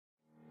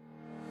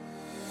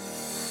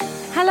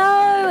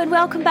Hello and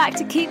welcome back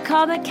to Keep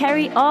Calm and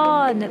Carry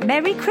On.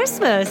 Merry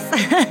Christmas,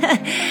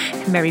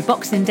 Merry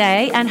Boxing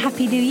Day and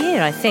Happy New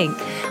Year, I think.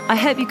 I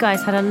hope you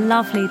guys had a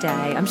lovely day.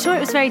 I'm sure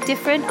it was very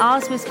different.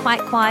 Ours was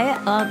quite quiet,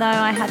 although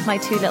I had my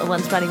two little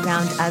ones running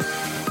around as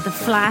The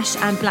Flash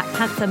and Black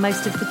Panther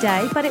most of the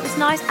day, but it was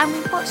nice and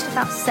we watched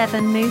about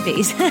 7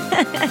 movies.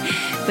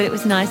 But it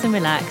was nice and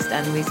relaxed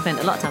and we spent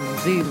a lot of time on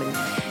Zoom and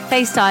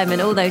FaceTime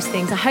and all those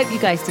things. I hope you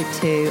guys did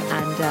too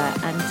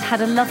and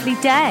had a lovely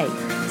day.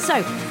 So,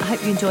 I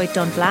hope you enjoyed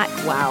Don Black.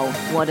 Wow,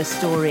 what a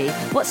story.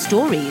 What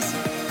stories,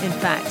 in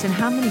fact, and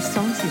how many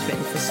songs he's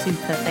written for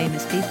super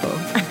famous people.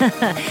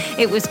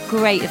 It was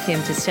great of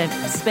him to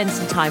spend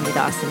some time with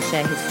us and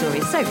share his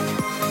stories. So,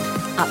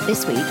 up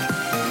this week,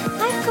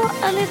 I've got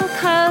a little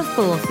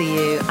curveball for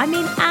you. I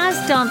mean, as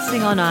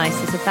Dancing on Ice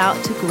is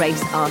about to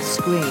grace our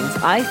screens,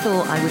 I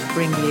thought I would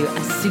bring you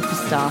a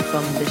superstar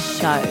from the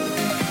show.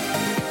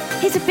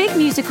 He's a big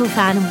musical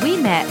fan and we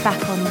met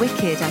back on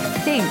Wicked, I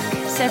think,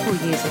 several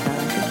years ago.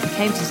 I think he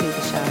came to see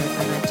the show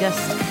and I just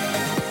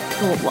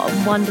thought what a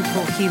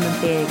wonderful human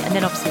being, and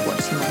then obviously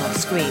watched him on our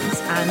screens.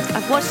 And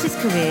I've watched his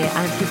career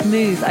and his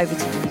move over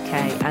to the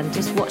UK and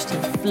just watched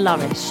him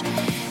flourish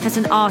as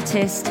an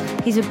artist.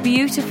 He's a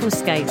beautiful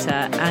skater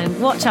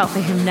and watch out for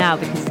him now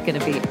because he's going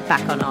to be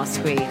back on our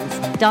screens.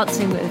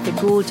 Dancing with the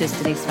gorgeous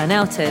Denise Van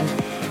Elton,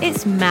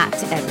 it's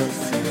Matt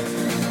Evers.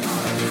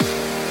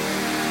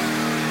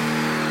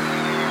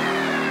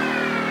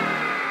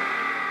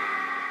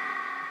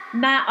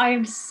 Matt, I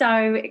am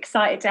so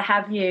excited to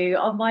have you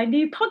on my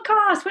new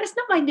podcast. Well, it's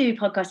not my new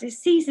podcast; it's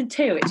season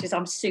 2, which is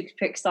I'm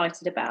super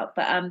excited about.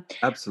 But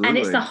absolutely, and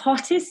it's the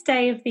hottest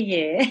day of the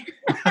year.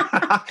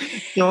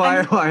 No,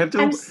 I have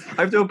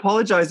to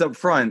apologize up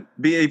front.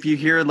 If you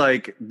hear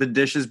like the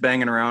dishes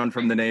banging around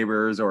from the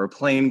neighbors or a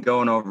plane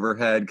going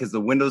overhead because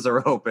the windows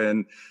are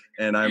open,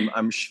 and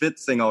I'm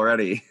schwitzing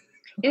already.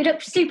 You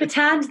look super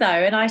tanned though,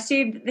 and I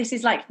assume this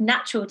is like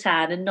natural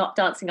tan and not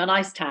Dancing on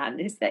Ice tan.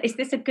 Is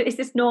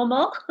this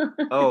normal?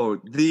 Oh,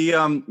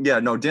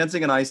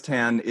 Dancing on Ice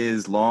tan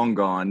is long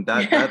gone.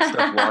 That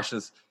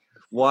stuff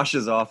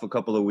washes off a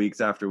couple of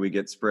weeks after we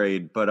get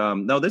sprayed. But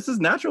no, this is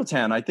natural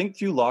tan. I think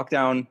through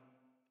lockdown,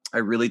 I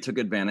really took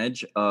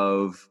advantage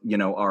of,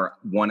 our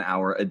 1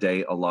 hour a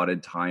day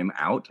allotted time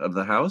out of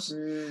the house.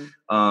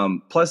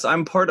 Plus,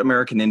 I'm part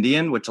American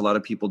Indian, which a lot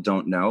of people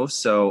don't know.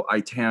 So I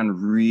tan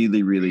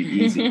really, really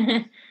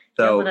easy.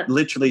 So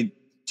literally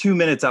 2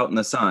 minutes out in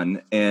the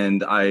sun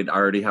and I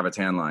already have a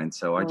tan line.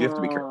 So I do have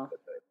to be careful with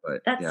it.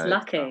 But that's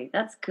lucky.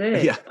 That's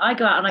good. Yeah. I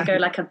go out and I go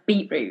like a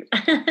beetroot.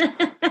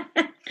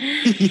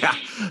 Yeah,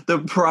 the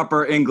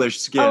proper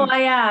English skin. Oh, I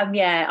am.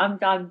 Yeah,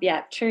 I'm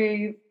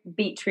true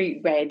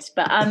beetroot red.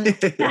 But how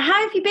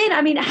have you been?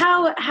 I mean,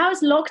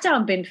 how's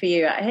lockdown been for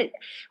you?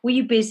 Were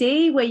you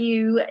busy?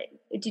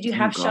 Did you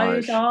have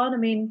shows on? I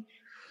mean,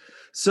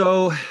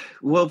 so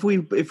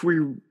if we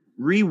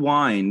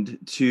rewind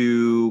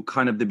to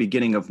kind of the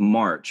beginning of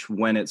March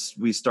when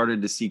we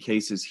started to see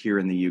cases here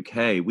in the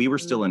UK, we were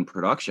still in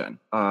production.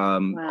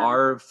 Wow.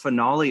 Our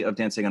finale of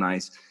Dancing on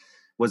Ice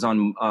was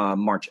on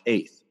March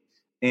 8th.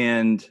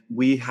 And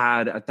we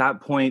had, at that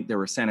point, there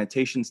were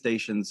sanitation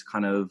stations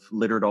kind of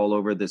littered all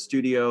over the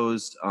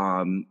studios.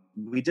 Nobody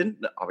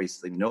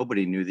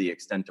knew the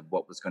extent of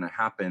what was going to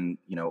happen,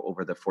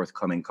 over the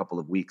forthcoming couple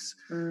of weeks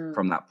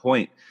from that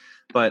point.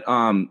 But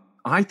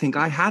I think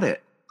I had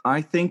it.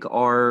 I think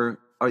the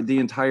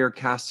entire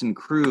cast and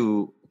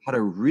crew had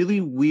a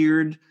really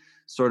weird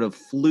sort of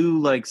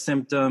flu-like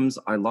symptoms.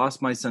 I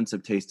lost my sense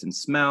of taste and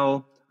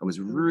smell. I was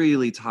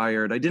really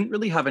tired. I didn't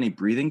really have any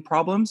breathing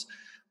problems,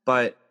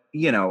 but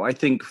I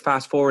think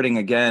fast forwarding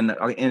again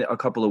in a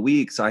couple of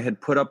weeks, I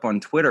had put up on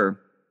Twitter,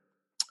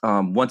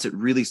 once it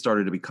really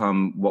started to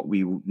become what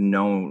we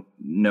know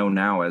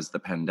now as the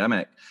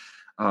pandemic,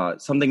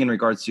 something in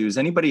regards to, is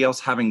anybody else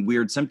having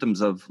weird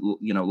symptoms of,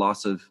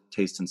 loss of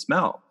taste and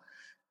smell?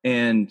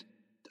 And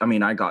I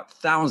mean, I got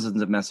thousands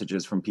of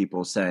messages from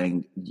people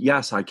saying,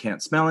 yes, I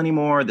can't smell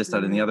anymore, this,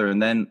 that, and the other. And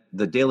then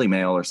the Daily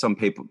Mail or some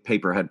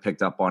paper had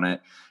picked up on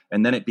it.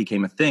 And then it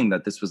became a thing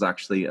that this was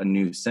actually a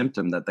new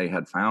symptom that they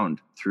had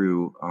found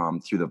through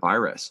the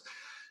virus.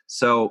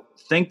 So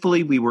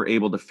thankfully, we were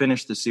able to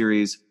finish the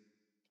series.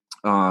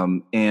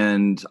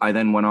 And I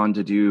then went on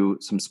to do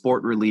some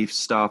sport relief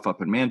stuff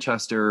up in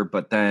Manchester.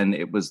 But then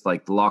it was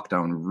like the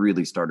lockdown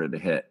really started to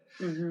hit.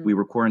 Mm-hmm. We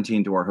were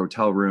quarantined to our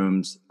hotel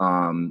rooms.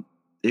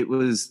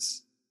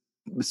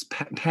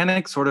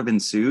 Panic sort of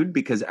ensued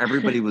because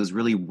everybody was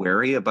really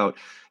wary about,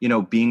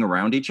 being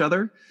around each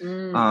other.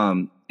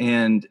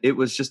 And it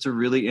was just a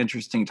really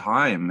interesting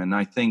time. And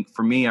I think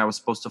for me, I was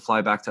supposed to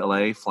fly back to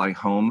LA, fly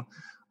home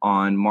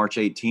on March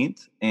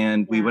 18th.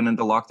 And we went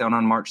into lockdown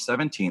on March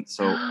 17th.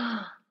 So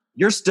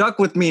you're stuck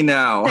with me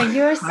now. So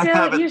you're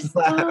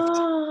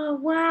oh,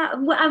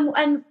 wow.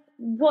 And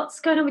what's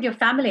going on with your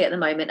family at the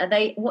moment?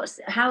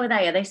 How are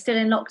they? Are they still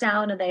in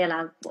lockdown? Are they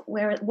allowed?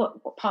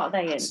 What part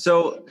are they in?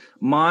 So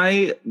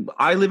I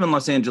live in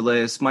Los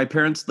Angeles. My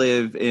parents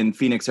live in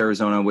Phoenix,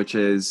 Arizona, which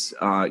is,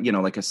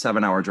 like a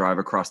 7-hour drive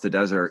across the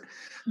desert.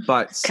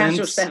 But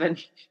Casual 7.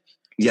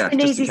 Yeah, An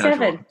just a easy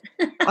casual.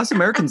 7. Us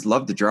Americans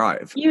love to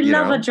drive. You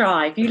love know? a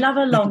drive. You love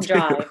a long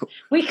drive.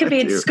 We could be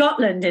in do.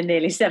 Scotland in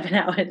nearly 7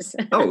 hours.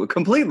 Oh,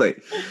 completely.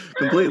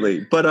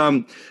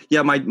 But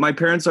yeah, my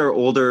parents are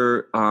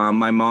older.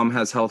 My mom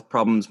has health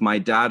problems. My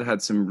dad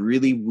had some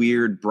really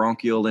weird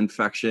bronchial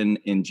infection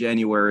in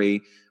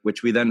January,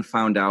 which we then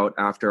found out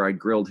after I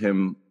grilled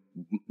him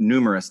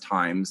numerous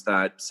times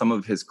that some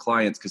of his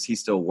clients, because he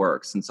still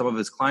works, and some of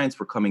his clients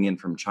were coming in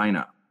from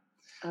China.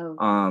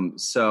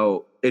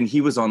 So, and he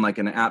was on like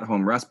an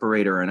at-home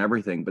respirator and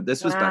everything, but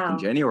this was back in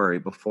January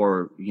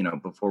before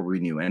we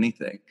knew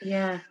anything.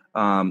 Yeah.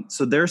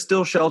 So they're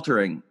still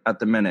sheltering at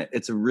the minute.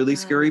 It's a really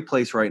scary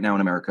place right now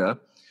in America.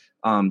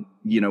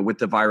 With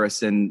the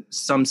virus in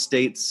some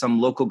states,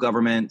 some local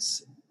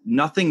governments,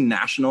 nothing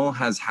national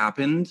has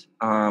happened.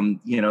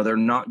 They're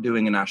not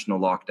doing a national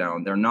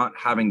lockdown. They're not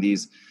having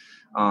these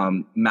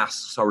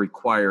masks are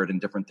required and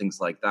different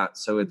things like that.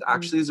 So it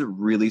actually is a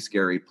really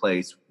scary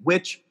place,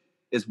 which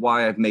is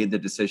why I've made the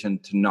decision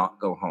to not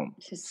go home.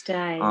 To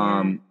stay.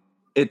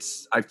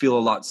 I feel a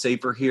lot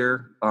safer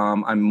here.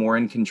 I'm more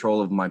in control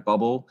of my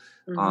bubble,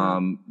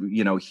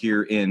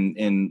 here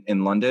in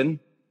London,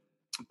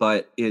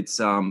 but it's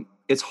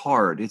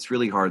hard. It's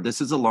really hard. This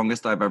is the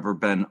longest I've ever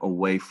been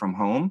away from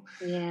home.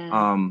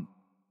 Yeah.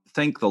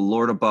 Thank the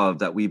Lord above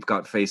that we've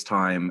got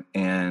FaceTime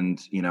and,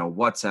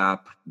 WhatsApp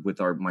with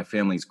my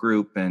family's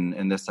group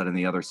and this, that, and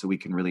the other, so we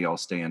can really all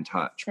stay in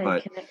touch.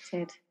 Stay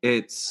connected.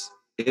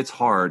 It's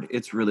hard.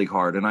 It's really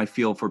hard. And I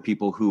feel for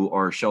people who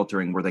are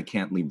sheltering where they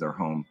can't leave their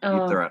home.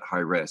 They're at high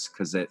risk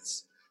because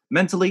it's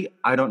mentally,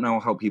 I don't know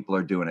how people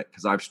are doing it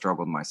because I've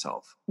struggled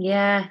myself.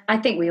 Yeah, I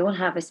think we all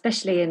have,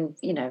 especially in,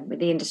 with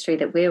the industry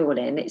that we're all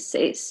in.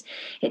 It's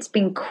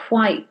been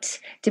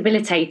quite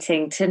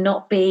debilitating to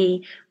not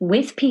be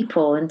with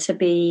people and to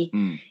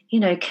be,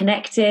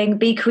 connecting,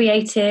 be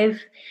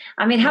creative.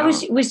 I mean, how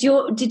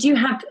did you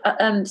have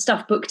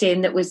stuff booked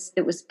in that was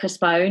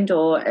postponed,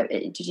 or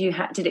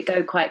did it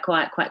go quite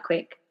quiet, quite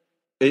quick?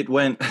 It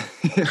was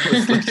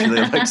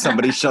literally like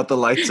somebody shut the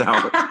lights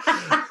out.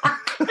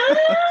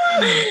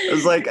 It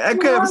was like,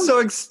 okay, I'm so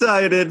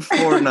excited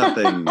for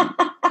nothing.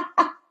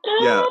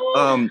 Yeah.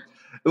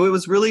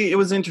 It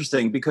was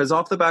interesting because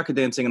off the back of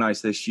Dancing on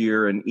Ice this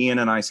year and Ian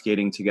and I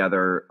skating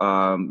together,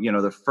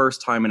 the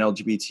first time an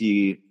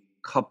LGBT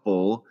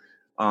couple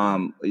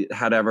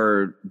had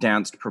ever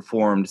danced,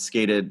 performed,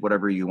 skated,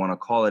 whatever you want to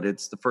call it.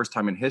 It's the first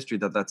time in history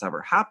that that's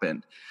ever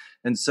happened.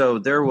 And so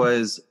there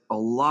was a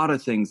lot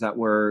of things that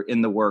were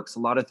in the works, a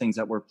lot of things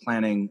that we're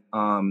planning,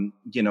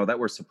 that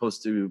were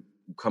supposed to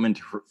come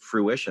into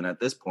fruition at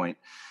this point.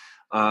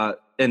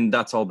 And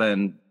that's all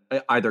been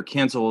either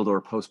canceled or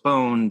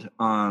postponed.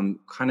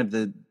 Kind of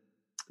the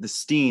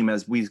steam,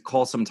 as we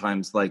call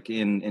sometimes, like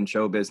in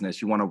show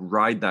business, you want to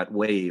ride that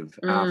wave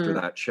after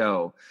that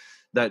show.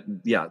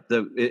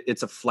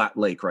 It's a flat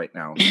lake right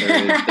now.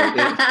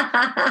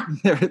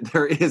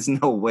 There is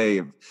no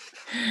wave.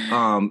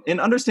 And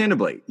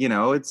understandably,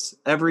 it's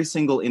every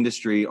single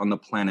industry on the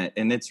planet.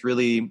 And it's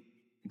really,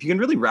 if you can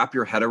really wrap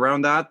your head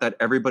around that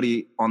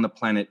everybody on the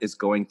planet is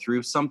going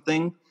through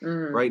something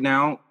right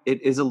now,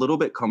 it is a little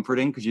bit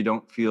comforting because you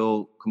don't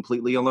feel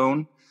completely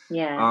alone.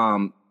 Yeah.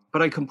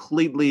 But I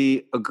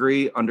completely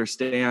agree,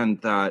 understand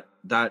that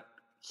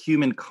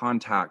human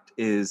contact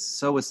is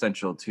so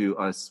essential to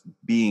us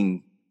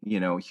being,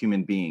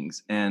 human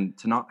beings, and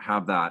to not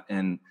have that.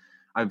 And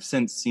I've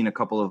since seen a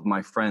couple of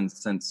my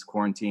friends since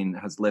quarantine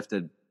has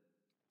lifted,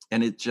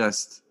 and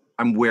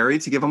I'm wary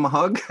to give them a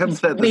hug. At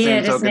the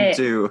same token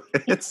too.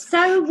 It's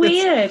so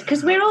weird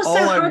because we're all so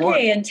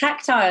huggy and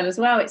tactile as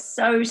well. It's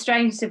so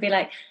strange to be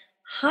like,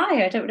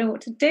 hi, I don't know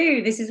what to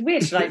do. This is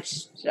weird. Should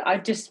I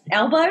just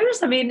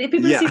elbows? I mean,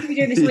 people seem to be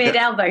doing this weird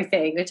elbow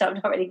thing, which I'm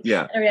not really, I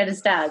don't really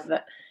understand.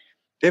 But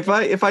if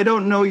I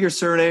don't know your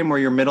surname or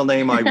your middle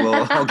name, I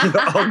will.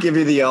 I'll give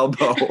you the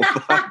elbow.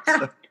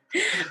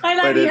 I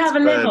like you have a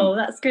level.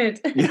 That's good.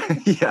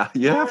 Yeah,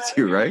 you have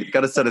to, right?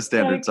 Got to set a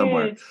standard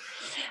somewhere.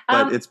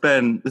 But it's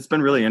been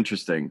really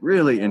interesting,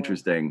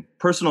 interesting.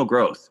 Personal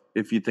growth.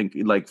 If you think,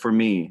 like for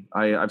me,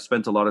 I've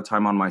spent a lot of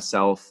time on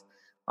myself.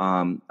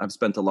 I've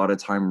spent a lot of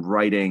time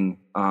writing,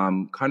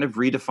 kind of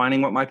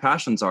redefining what my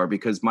passions are,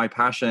 because my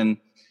passion,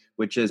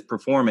 which is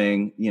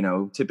performing,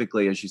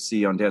 typically as you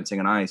see on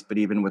Dancing on Ice, but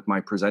even with my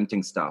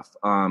presenting stuff,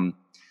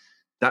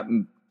 that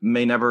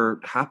may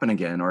never happen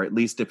again, or at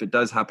least if it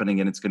does happen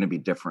again, it's going to be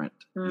different,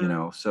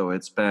 So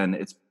it's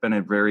been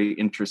a very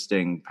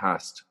interesting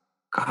past.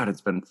 God,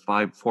 it's been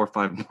 4 or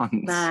 5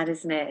 months. Mad,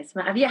 isn't it? It's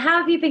mad. How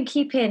have you been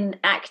keeping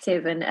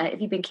active, and have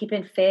you been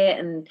keeping fit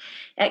and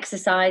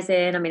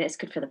exercising? I mean, it's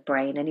good for the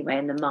brain anyway,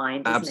 and the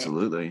mind, isn't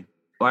Absolutely. It?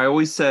 Well, I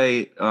always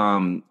say,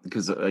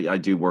 because I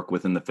do work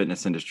within the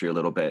fitness industry a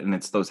little bit, and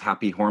it's those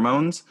happy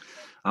hormones,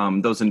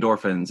 those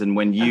endorphins. And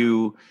when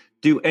you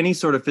do any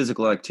sort of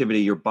physical activity,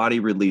 your body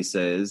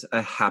releases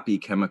a happy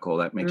chemical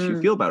that makes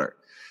you feel better.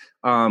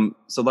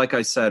 So like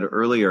I said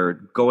earlier,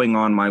 going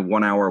on my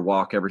 1 hour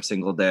walk every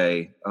single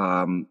day,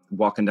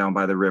 walking down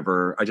by the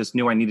river, I just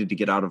knew I needed to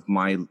get out of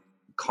my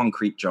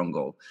concrete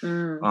jungle.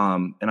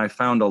 And I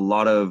found a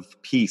lot of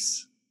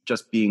peace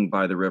just being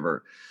by the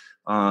river.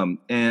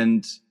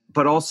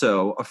 But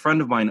also a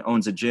friend of mine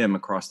owns a gym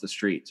across the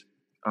street,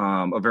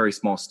 a very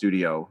small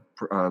studio,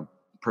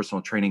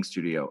 personal training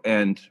studio.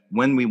 And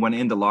when we went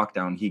into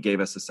lockdown, he gave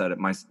us a set of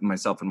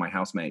myself and my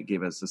housemate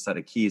gave us a set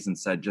of keys and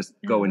said, just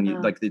go and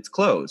use, like, it's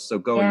closed. So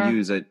go and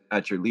use it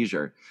at your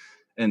leisure.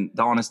 And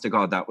the honest to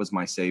God, that was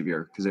my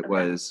savior, because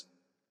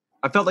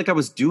I felt like I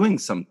was doing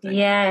something.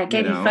 Yeah. It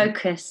gave you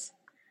focus.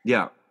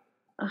 Yeah.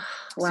 Oh,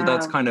 wow. So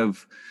that's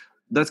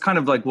kind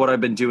of like what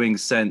I've been doing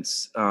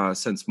since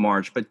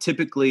March. But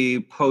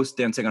typically post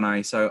Dancing on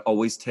Ice, I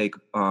always take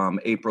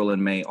April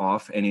and May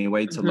off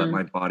anyway to let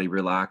my body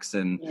relax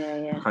and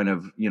kind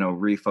of,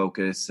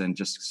 refocus and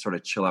just sort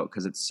of chill out,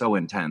 because it's so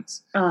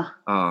intense. But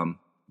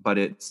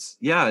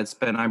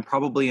I'm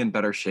probably in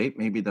better shape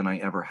maybe than I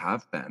ever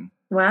have been.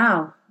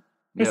 Wow.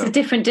 It's a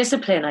different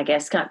discipline, I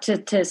guess,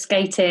 to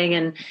skating,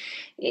 and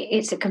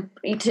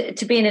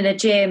to being in a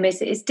gym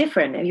is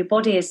different. Your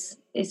body is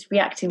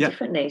reacting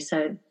differently.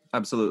 So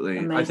absolutely.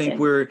 amazing. I think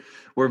we're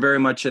very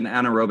much an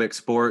anaerobic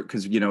sport,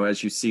 because,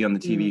 as you see on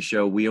the TV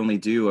show, we only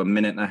do a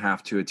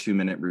 1.5 to a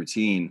 2-minute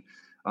routine.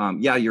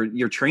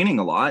 You're training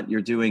a lot.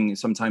 You're doing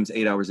sometimes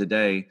 8 hours a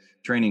day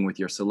training with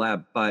your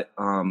celeb. But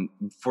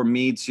for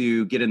me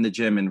to get in the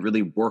gym and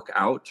really work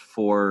out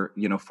for,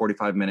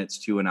 45 minutes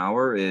to an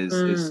hour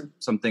is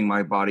something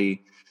my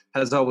body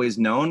has always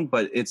known,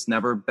 but it's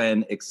never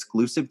been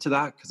exclusive to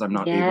that, because I'm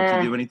not able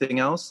to do anything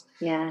else.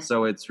 Yeah.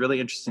 So it's really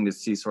interesting to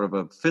see sort of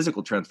a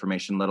physical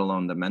transformation, let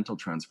alone the mental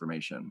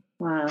transformation.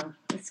 Wow,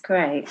 that's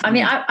great. I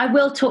mean, I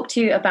will talk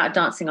to you about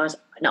dancing on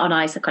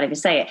ice. I can't even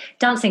say it.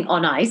 Dancing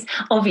on ice,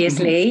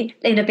 obviously,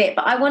 in a bit.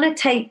 But I want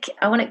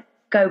to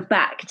go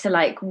back to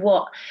like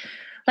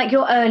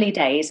your early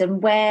days and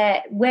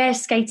where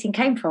skating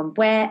came from.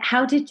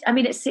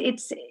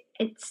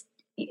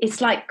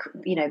 It's like,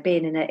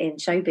 being in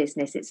show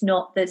business. It's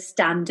not the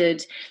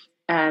standard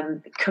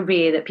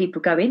career that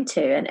people go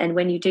into, and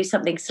when you do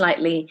something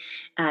slightly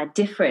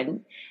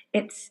different,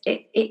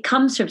 it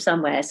comes from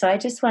somewhere. So I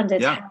just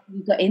wondered how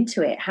you got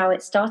into it, how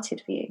it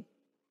started for you.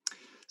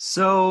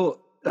 So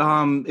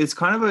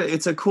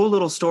it's a cool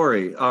little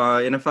story,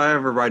 and if I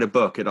ever write a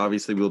book, it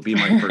obviously will be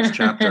my first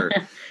chapter.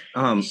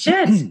 You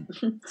should.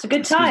 It's a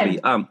good time.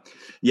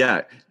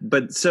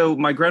 But so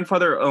my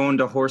grandfather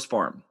owned a horse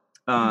farm.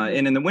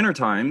 And in the winter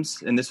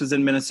times, and this was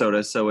in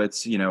Minnesota, so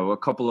it's, a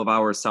couple of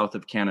hours south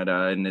of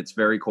Canada, and it's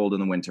very cold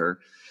in the winter.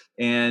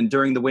 And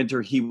during the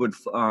winter, he would,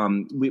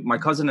 my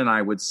cousin and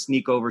I would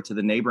sneak over to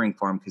the neighboring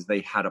farm, because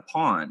they had a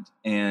pond,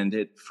 and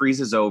it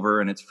freezes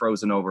over and it's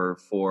frozen over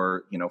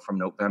for, from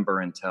November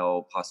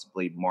until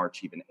possibly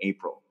March, even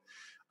April.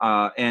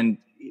 And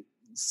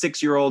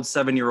 6-year-old,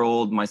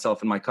 7-year-old, myself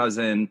and my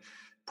cousin,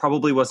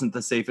 probably wasn't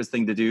the safest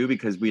thing to do,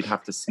 because we'd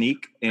have to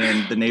sneak,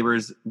 and the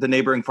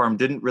neighboring farm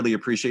didn't really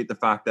appreciate the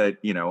fact that,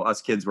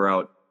 us kids were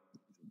out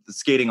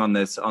skating on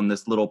this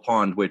little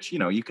pond, which,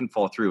 you can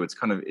fall through. It's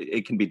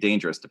it can be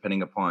dangerous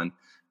depending upon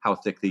how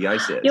thick the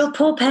ice is. Your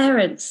poor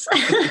parents.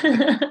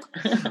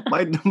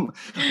 They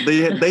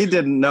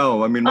didn't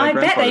know. I mean, my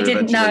grandfather bet they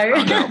didn't know.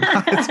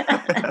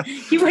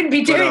 You wouldn't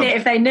be doing it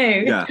if they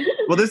knew. Yeah.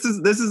 Well, this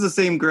is the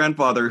same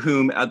grandfather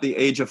whom, at the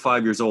age of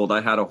 5 years old,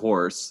 I had a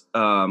horse.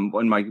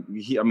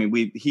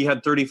 He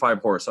had 35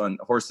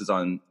 horses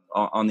on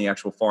the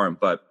actual farm,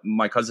 but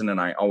my cousin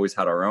and I always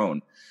had our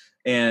own.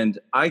 And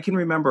I can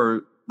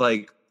remember,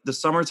 like, the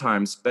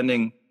summertime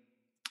spending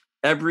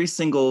every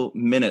single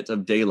minute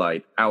of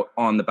daylight out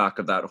on the back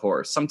of that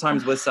horse,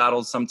 sometimes with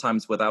saddles,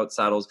 sometimes without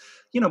saddles,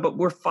 but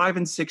we're 5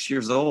 and 6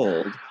 years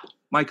old.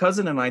 My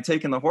cousin and I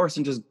taking the horse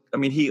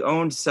and he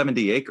owned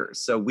 70 acres.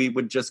 So we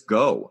would just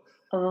go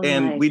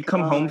and we'd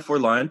come home for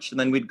lunch, and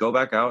then we'd go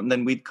back out, and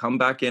then we'd come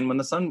back in when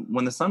the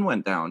sun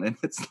went down. And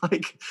it's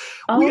like,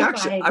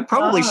 I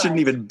probably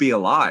shouldn't even be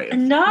alive.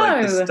 No.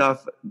 Like the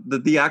stuff,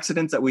 the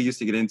accidents that we used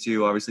to get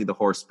into, obviously the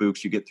horse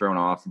spooks, you get thrown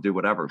off and do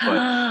whatever.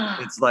 But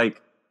it's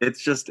like,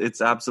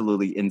 it's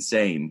absolutely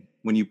insane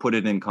when you put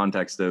it in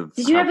context of.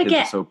 Did you ever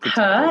get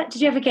hurt?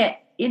 Did you ever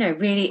get,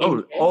 really?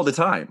 All the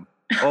time.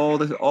 all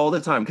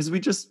the time. Because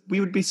we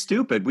would be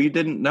stupid. We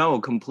didn't know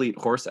complete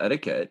horse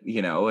etiquette,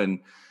 and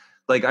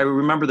like, I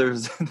remember there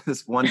was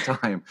this one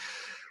time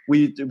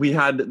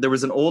there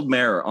was an old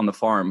mare on the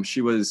farm.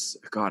 She was,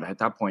 at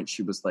that point,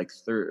 she was like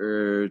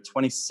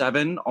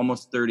 27,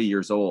 almost 30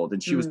 years old.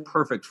 And she was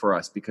perfect for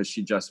us, because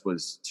she just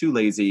was too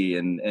lazy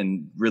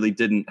and really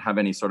didn't have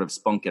any sort of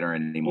spunk in her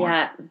anymore.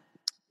 Yeah.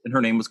 And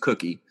her name was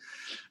Cookie,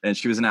 and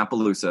she was an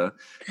Appaloosa.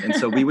 And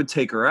so we would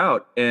take her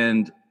out,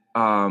 and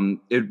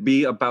it'd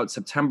be about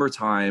September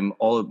time.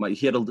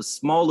 He had a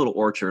small little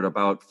orchard,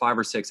 about 5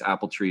 or 6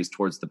 apple trees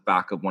towards the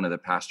back of one of the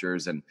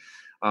pastures. And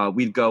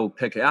we'd go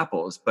pick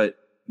apples, but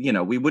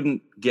we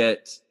wouldn't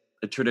get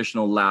a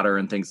traditional ladder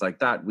and things like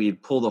that.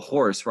 We'd pull the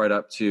horse right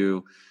up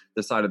to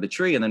the side of the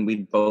tree, and then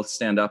we'd both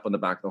stand up on the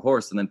back of the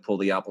horse and then pull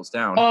the apples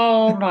down.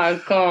 Oh my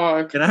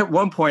God. And at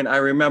one point, I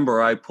remember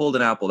I pulled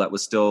an apple that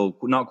was still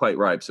not quite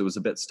ripe, so it was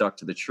a bit stuck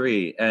to the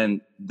tree, and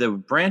the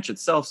branch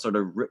itself sort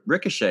of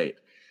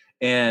ricocheted.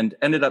 and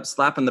ended up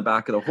slapping the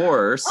back of the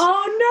horse.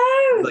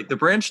 Oh no! Like the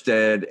branch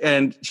did,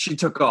 and she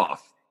took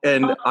off.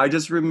 And I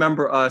just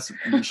remember us,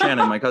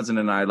 Shannon, my cousin,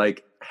 and I,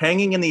 like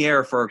hanging in the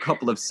air for a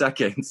couple of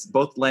seconds,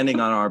 both landing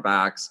on our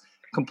backs,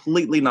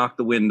 completely knocked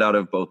the wind out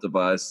of both of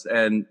us.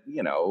 And,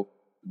 you know,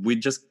 we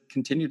just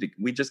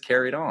we just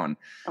carried on.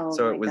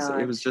 So it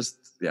was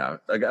just, yeah,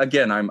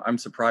 again, I'm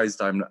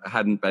surprised I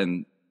hadn't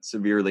been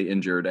severely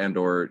injured and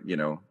or, you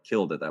know,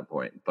 killed at that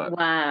point. But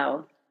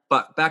wow.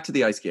 But back to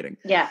the ice skating.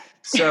 Yeah.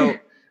 So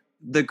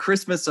the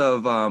Christmas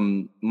of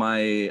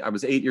I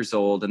was 8 years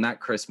old, and that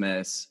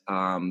Christmas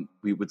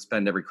we would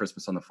spend every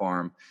Christmas on the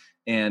farm,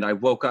 and I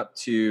woke up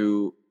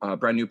to a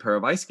brand new pair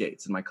of ice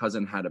skates, and my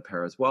cousin had a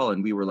pair as well,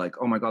 and we were like,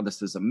 oh my God,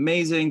 this is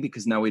amazing,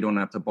 because now we don't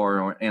have to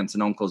borrow our aunts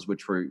and uncles,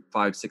 which were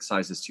 5-6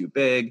 sizes too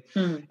big.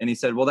 And he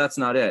said, well, that's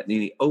not it. And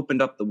he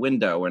opened up the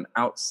window, and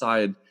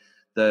outside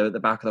the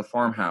back of the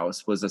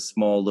farmhouse was a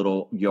small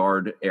little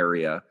yard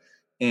area,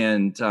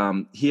 and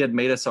he had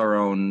made us our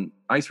own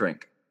ice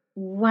rink.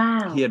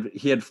 Wow.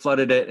 He had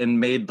flooded it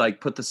and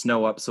put the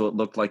snow up so it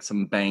looked like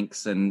some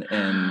banks, and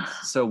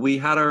so we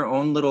had our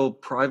own little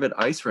private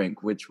ice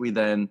rink, which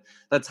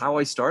that's how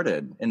I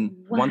started. And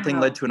one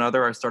thing led to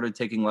another. I started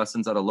taking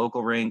lessons at a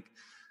local rink.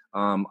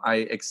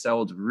 I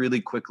excelled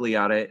really quickly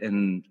at it,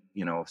 and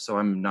you know, so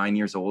I'm 9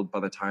 years old by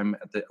the time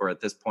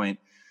at this point.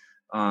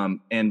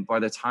 And by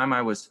the time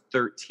I was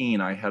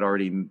 13, I had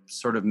already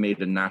sort of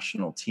made a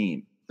national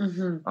team.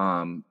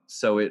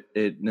 So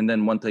and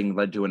then one thing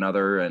led to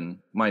another, and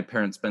my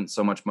parents spent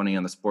so much money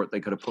on the sport, they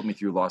could have put me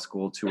through law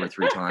school 2 or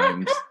 3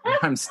 times.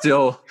 I'm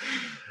still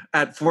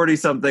at 40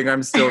 something,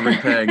 I'm still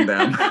repaying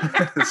them.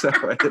 So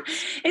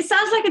it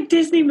sounds like a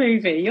Disney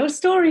movie. Your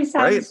story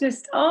sounds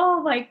just,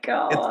 oh my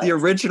God. It's the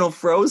original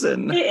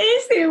Frozen. It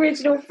is the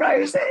original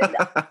Frozen.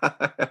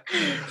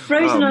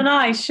 Frozen on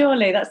ice,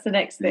 surely that's the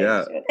next thing.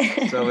 Yeah.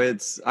 So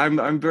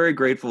I'm very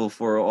grateful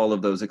for all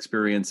of those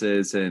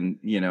experiences, and,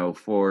 you know,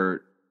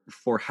 for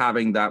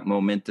having that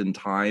moment in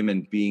time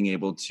and being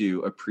able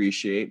to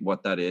appreciate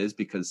what that is,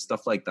 because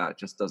stuff like that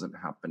just doesn't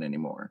happen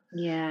anymore.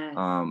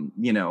 Yeah.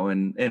 You know,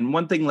 and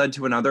one thing led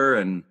to another,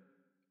 and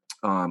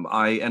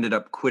I ended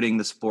up quitting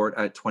the sport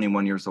at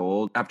 21 years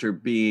old after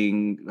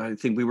I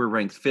think we were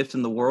ranked 5th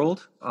in the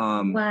world.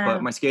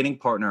 But my skating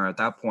partner at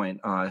that point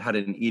had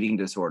an eating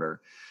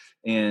disorder,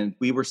 and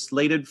we were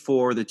slated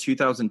for the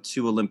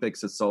 2002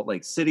 Olympics at Salt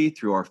Lake City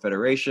through our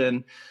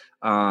federation.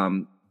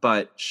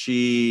 But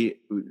she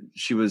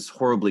was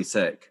horribly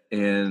sick,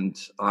 and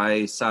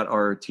I sat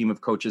our team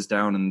of coaches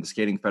down in the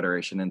skating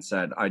federation and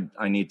said,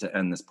 I need to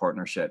end this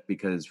partnership,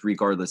 because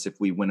regardless if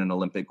we win an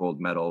Olympic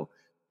gold medal,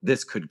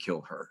 this could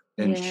kill her,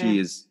 and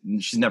she's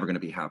never going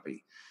to be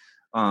happy.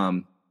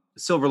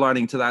 Silver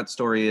lining to that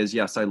story is,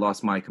 yes, I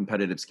lost my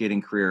competitive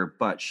skating career,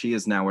 but she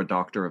is now a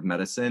doctor of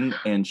medicine,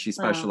 and she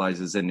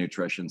specializes in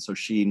nutrition. So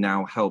she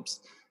now helps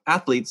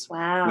athletes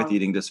with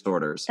eating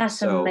disorders.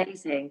 That's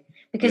amazing,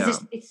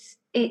 because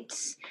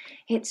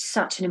it's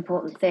such an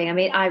important thing. I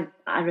mean,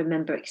 I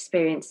remember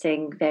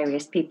experiencing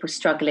various people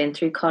struggling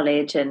through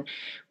college and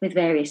with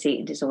various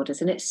eating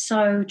disorders, and it's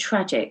so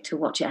tragic to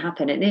watch it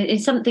happen. And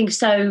it's something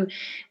so,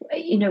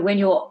 you know, when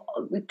you're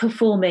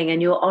performing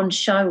and you're on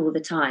show all the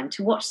time,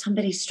 to watch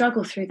somebody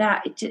struggle through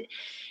that,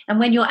 and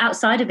when you're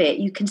outside of it,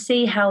 you can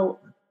see how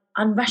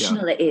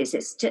unrational it is.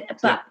 It's just,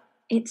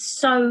 it's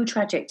so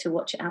tragic to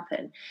watch it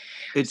happen.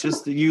 It's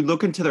just, you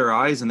look into their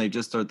eyes and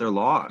they're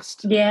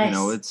lost. Yes. You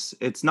know,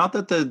 it's not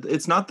that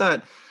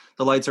the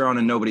lights are on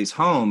and nobody's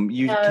home.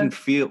 You can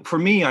feel, for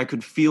me, I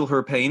could feel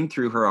her pain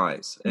through her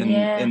eyes,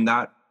 and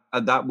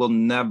that will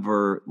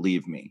never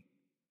leave me.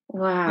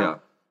 Wow. Yeah.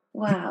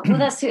 Wow. Well,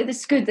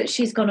 that's good that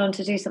she's gone on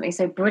to do something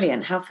so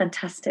brilliant. How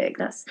fantastic.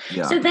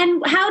 So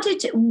then how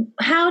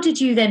did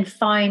you then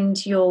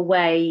find your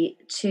way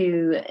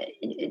to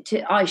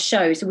ice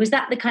show? So was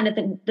that the kind of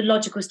the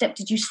logical step?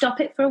 Did you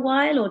stop it for a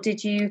while, or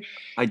did you?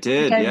 I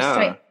did. Yeah.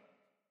 Straight?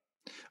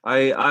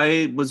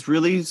 I was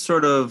really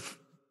sort of,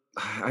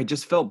 I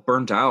just felt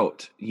burnt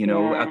out, you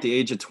know. At the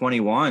age of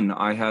 21,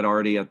 I had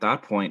already at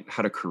that point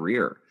had a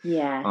career.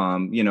 Yeah.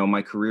 You know,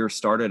 my career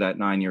started at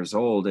 9 years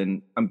old,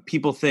 and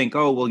people think,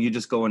 oh, well, you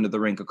just go into the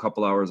rink a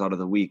couple hours out of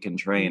the week and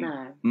train.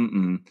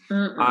 No.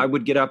 I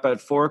would get up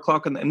at 4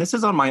 o'clock, and this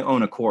is on my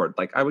own accord.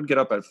 Like, I would get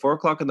up at 4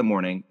 o'clock in the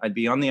morning. I'd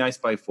be on the ice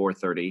by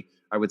 4:30.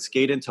 I would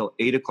skate until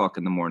 8 o'clock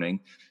in the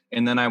morning,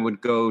 and then I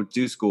would go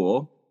do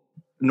school.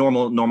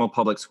 Normal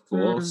public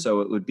school.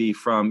 So it would be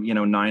from,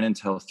 9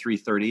 until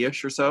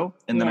 3:30ish or so.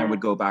 And then I would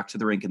go back to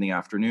the rink in the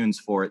afternoons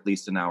for at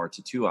least an hour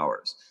to 2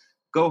 hours,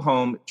 go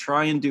home,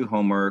 try and do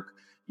homework,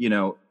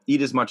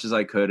 eat as much as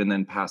I could, and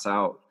then pass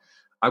out.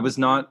 I was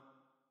not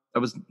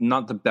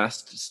the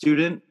best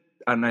student.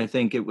 And I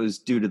think it was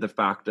due to the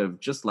fact of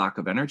just lack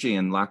of energy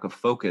and lack of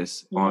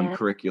focus on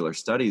curricular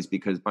studies,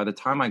 because by the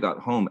time I got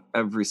home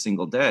every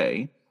single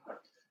day,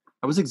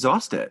 I was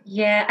exhausted.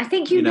 Yeah, I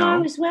think you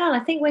know as well. I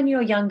think when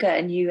you're younger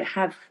and you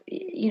have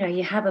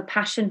a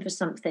passion for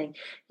something,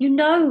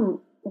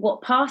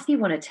 what path you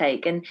want to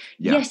take. And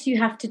yes, you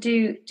have to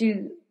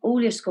do all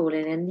your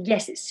schooling, and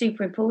yes, it's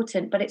super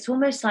important, but it's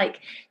almost like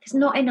there's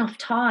not enough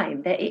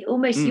time. That you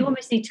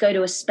almost need to go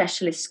to a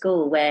specialist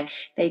school where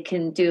they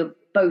can do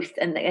both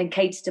and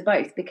cater to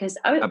both, because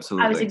I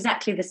was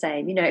exactly the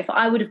same. You know, if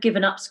I would have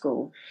given up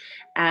school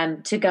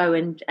to go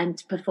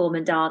and perform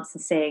and dance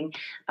and sing,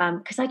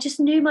 because I just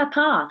knew my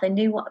path. I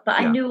knew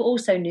I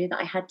also knew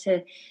that I had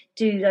to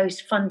do those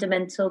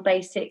fundamental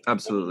basic.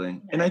 Absolutely. You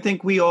know. And I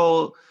think we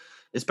all,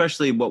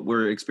 especially what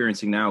we're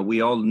experiencing now, we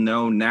all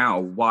know now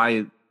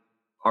why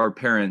our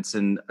parents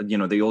and, you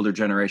know, the older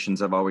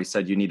generations have always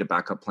said you need a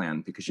backup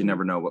plan, because you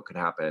never know what could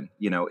happen.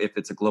 You know, if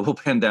it's a global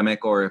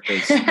pandemic, or if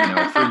it's,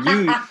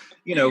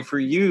 you know, for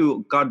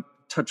you, God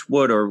touch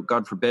wood, or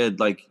God forbid,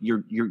 like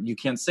you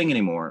can't sing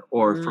anymore.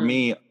 Or for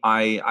me,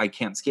 I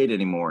can't skate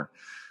anymore.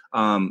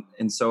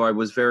 And so I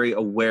was very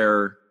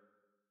aware.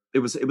 It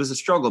was a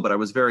struggle, but I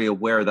was very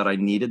aware that I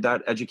needed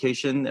that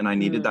education and I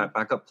needed that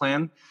backup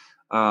plan.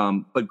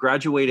 But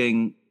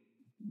graduating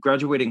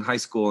high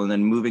school and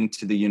then moving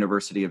to the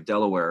University of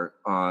Delaware,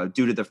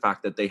 due to the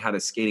fact that they had a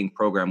skating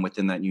program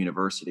within that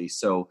university.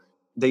 So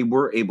they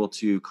were able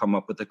to come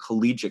up with a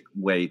collegiate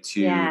way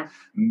to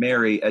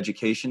marry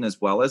education as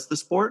well as the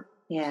sport.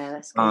 Yeah,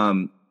 that's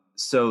good.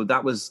 So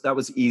that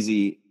was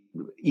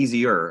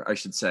easier, I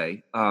should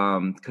say,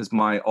 because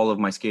all of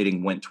my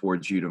skating went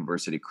towards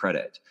university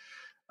credit.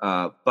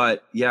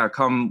 But yeah,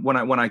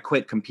 when I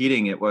quit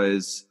competing, it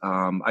was,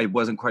 I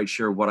wasn't quite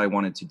sure what I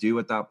wanted to do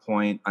at that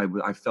point.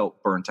 I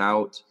felt burnt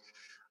out.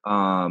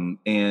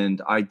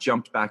 And I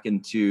jumped back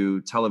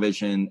into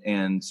television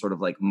and sort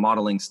of like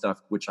modeling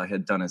stuff, which I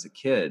had done as a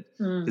kid,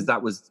 because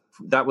that was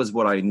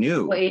what I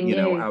knew, you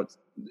know,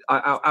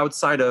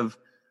 outside of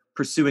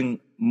pursuing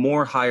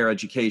more higher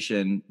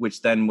education,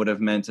 which then would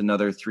have meant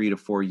another 3 to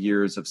 4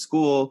 years of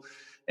school.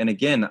 And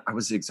again, I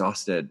was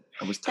exhausted.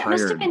 I was tired. That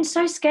must have been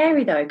so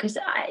scary, though, because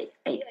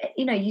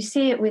you know, you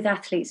see it with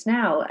athletes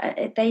now.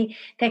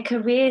 Their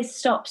career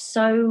stops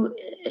so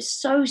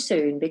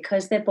soon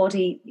because their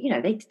body, you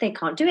know, they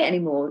can't do it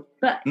anymore.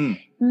 But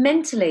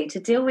mentally, to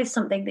deal with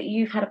something that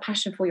you've had a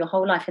passion for your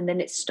whole life and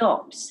then it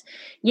stops.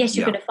 Yes,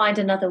 you're going to find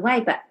another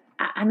way, but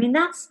I mean,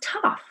 that's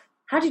tough.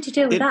 How did you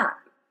deal with that?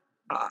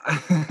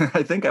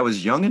 I think I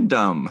was young and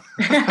dumb.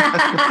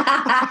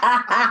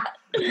 I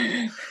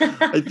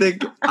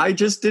think I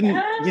just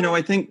didn't, you know,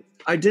 I think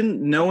I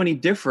didn't know any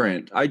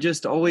different.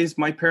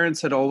 My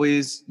parents had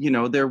always, you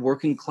know, they're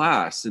working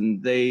class,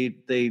 and they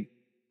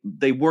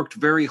worked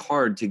very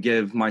hard to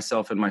give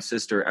myself and my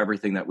sister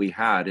everything that we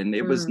had. And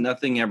it was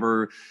nothing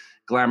ever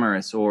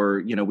glamorous,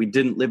 or, you know, we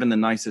didn't live in the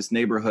nicest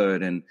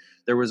neighborhood. And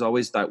there was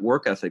always that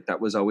work ethic that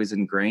was always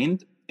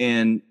ingrained.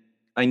 And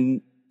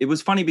it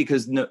was funny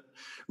because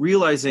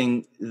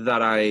realizing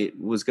that I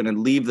was going to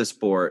leave the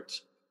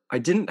sport, I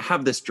didn't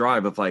have this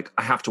drive of like,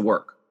 I have to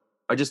work.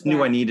 I just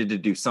knew I needed to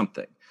do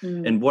something.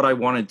 And what I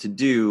wanted to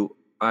do,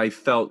 I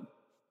felt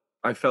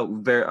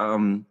very,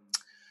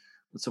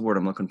 what's the word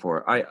I'm looking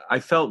for? I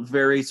felt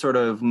very sort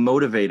of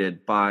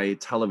motivated by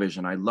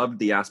television. I loved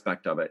the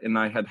aspect of it. And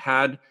I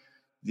had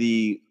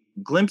the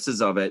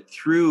glimpses of it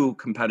through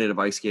competitive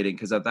ice skating,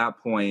 because at that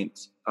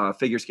point,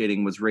 figure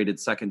skating was rated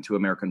second to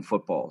American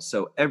football.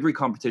 So every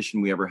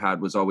competition we ever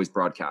had was always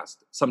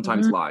broadcast,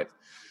 sometimes live.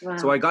 Wow.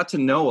 So I got to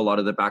know a lot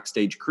of the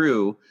backstage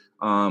crew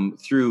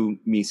through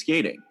me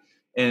skating.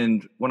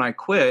 And when I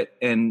quit,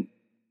 and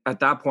at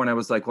that point I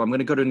was like, well, I'm going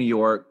to go to New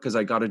York, because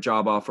I got a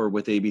job offer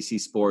with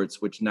ABC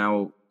Sports, which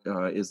now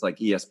is like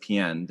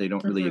ESPN. They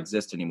don't really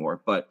exist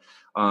anymore. But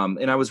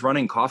and I was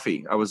running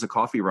coffee. I was a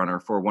coffee runner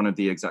for one of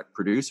the exec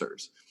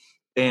producers.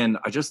 And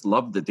I just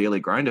loved the daily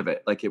grind of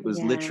it. Like, it was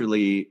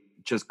literally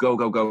just go,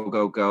 go, go,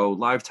 go, go.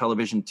 Live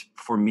television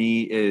for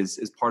me is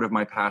part of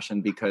my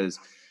passion, because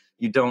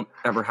you don't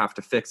ever have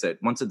to fix it.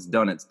 Once it's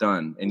done, it's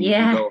done. And you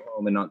can go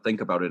home and not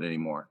think about it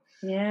anymore.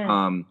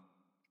 Yeah.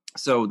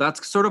 So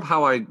that's sort of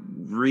how I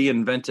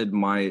reinvented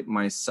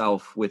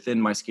myself within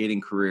my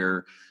skating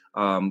career,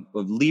 of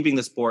leaving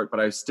the sport, but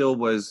I still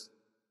was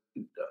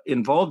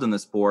involved in the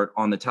sport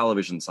on the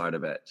television side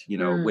of it, you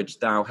know,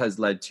 which now has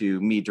led to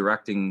me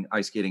directing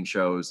ice skating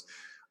shows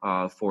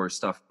for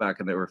stuff back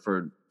in there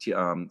for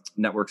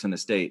networks in the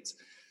States.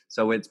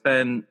 So it's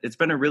been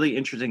a really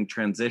interesting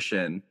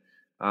transition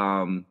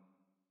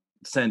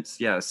since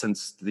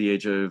the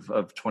age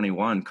of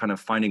 21, kind of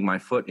finding my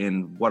foot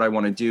in what I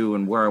want to do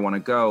and where I want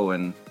to go,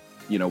 and,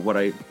 you know, what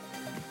I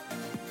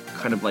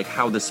kind of like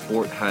how the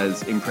sport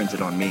has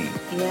imprinted on me.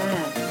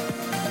 Yeah.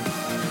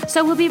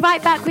 So we'll be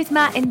right back with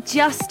Matt in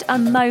just a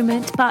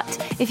moment. But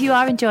if you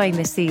are enjoying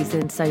this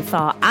season so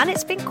far, and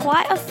it's been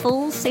quite a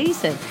full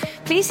season,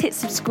 please hit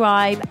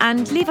subscribe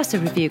and leave us a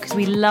review, because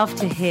we love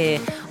to hear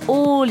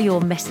all your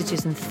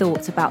messages and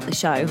thoughts about the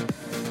show.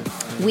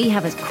 We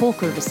have a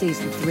corker of a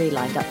season 3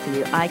 lined up for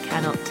you, I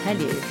cannot tell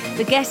you.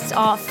 The guests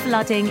are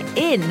flooding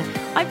in.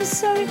 I'm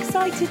so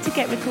excited to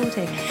get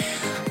recording.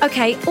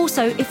 Okay,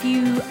 also, if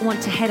you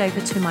want to head over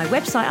to my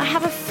website, I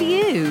have a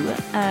few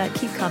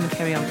Keep Calm and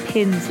Carry On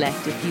pins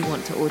left if you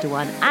want to order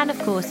one. And of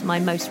course, my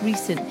most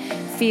recent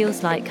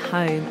Feels Like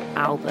Home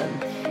album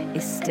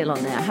is still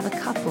on there. I have a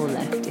couple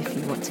left if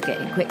you want to get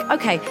in quick.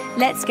 Okay,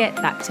 let's get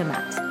back to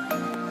Matt.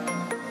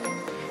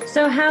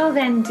 So how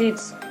then did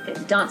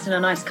Dancing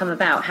on Ice come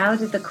about? How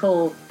did the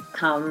call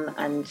come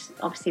and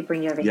obviously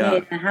bring you over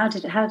here? And how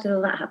did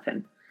all that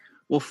happen?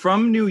 Well,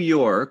 from New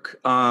York,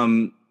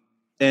 and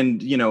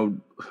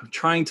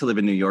trying to live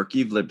in New York,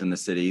 you've lived in the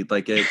city,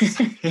 like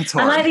it's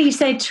hard. I like that you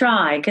said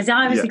try, because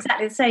I was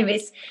exactly the same.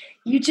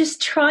 You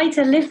just try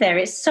to live there.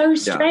 It's so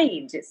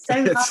strange. It's so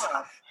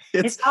hard.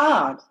 It's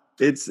hard.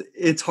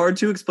 It's hard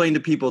to explain to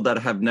people that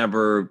have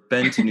never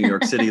been to New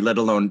York City, let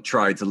alone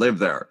try to live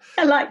there.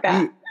 I like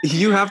that.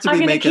 You have to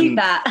be making keep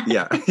that.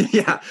 Yeah.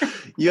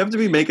 You have to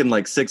be making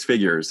like six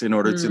figures in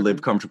order to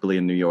live comfortably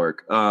in New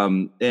York.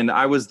 And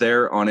I was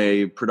there on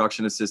a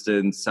production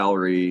assistant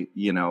salary.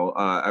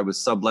 I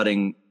was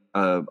subletting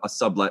a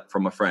sublet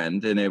from a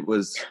friend, and it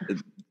was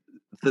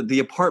the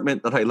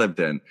apartment that I lived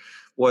in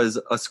was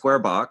a square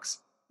box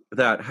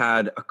that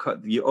had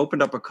you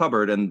opened up a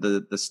cupboard and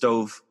the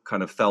stove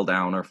kind of fell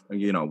down, or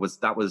was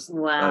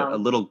wow. a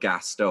little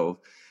gas stove.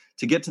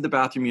 To get to the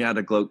bathroom, you had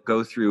to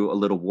go through a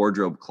little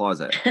wardrobe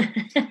closet,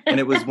 and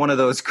it was one of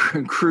those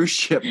cruise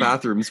ship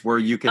bathrooms where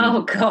you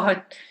can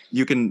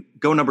you can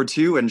go number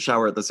 2 and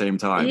shower at the same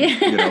time.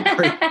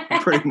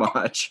 Pretty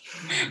much.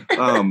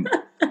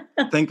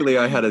 Thankfully,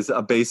 I had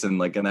a basin,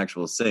 like an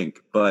actual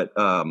sink, but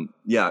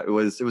it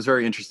was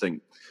very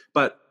interesting.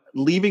 But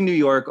leaving New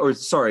York, while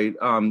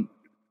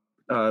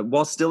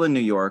still in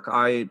New York,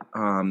 I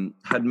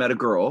had met a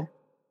girl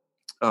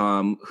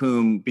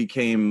whom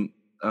became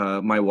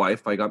my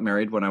wife. I got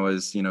married when I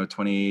was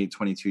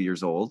 22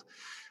 years old,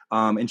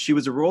 and she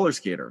was a roller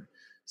skater.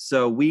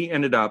 So we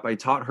ended up, I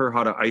taught her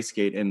how to ice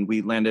skate, and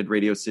we landed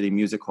Radio City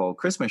Music Hall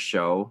Christmas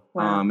show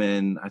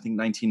in, I think,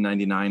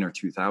 1999 or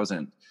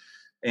 2000.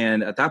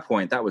 And at that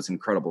point, that was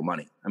incredible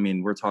money. I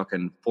mean, we're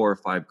talking $4 or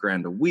 $5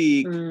 grand a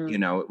week.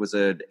 It was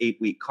an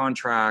 8-week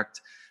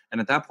contract. And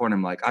at that point,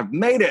 I'm like, I've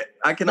made it.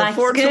 I can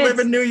afford to live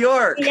in New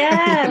York.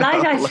 Yeah,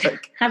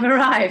 I've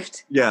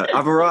arrived. Yeah,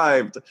 I've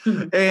arrived.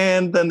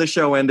 And then the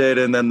show ended,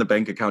 and then the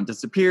bank account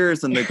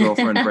disappears, and the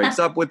girlfriend breaks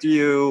up with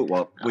you.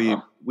 Well,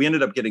 we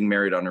ended up getting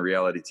married on a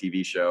reality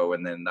TV show,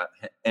 and then that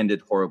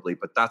ended horribly.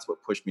 But that's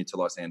what pushed me to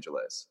Los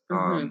Angeles.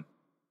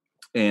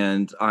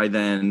 And I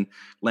then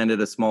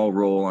landed a small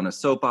role on a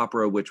soap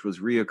opera, which was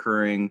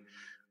reoccurring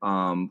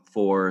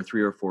for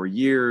 3 or 4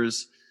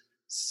 years.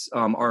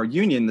 Our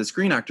union, the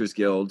Screen Actors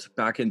Guild,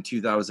 back in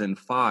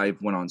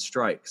 2005 went on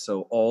strike.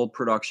 So all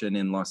production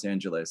in Los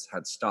Angeles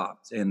had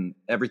stopped, and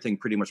everything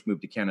pretty much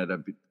moved to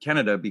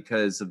Canada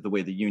because of the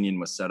way the union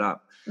was set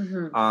up.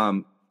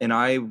 And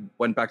I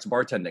went back to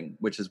bartending,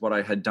 which is what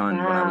I had done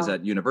when I was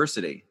at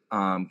university.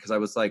 Because I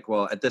was like,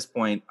 well, at this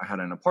point, I had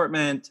an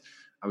apartment.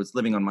 I was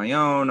living on my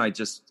own.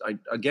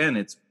 Again,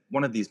 it's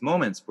one of these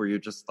moments where you're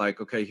just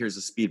like, okay, here's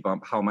a speed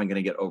bump. How am I going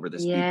to get over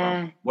this speed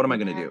bump? What am I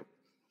going to do?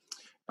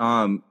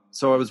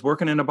 So I was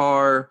working in a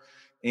bar,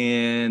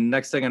 and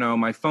next thing I know,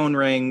 my phone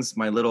rings,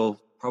 my little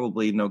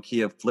probably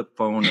Nokia flip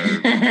phone or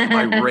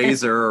my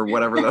Razor or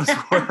whatever those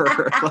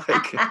were.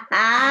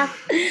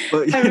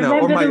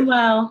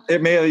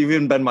 It may have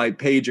even been my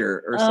pager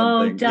or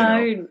something. Oh,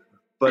 don't.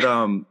 But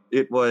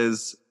it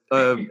was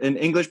an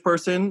English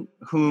person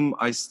whom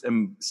I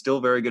am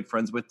still very good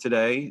friends with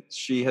today.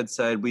 She had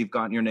said, we've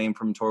gotten your name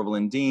from Torval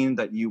and Dean,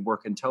 that you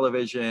work in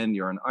television,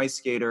 you're an ice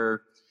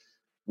skater.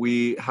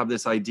 We have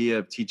this idea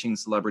of teaching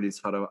celebrities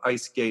how to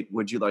ice skate.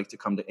 Would you like to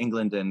come to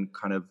England and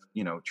kind of,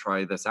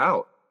 try this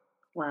out?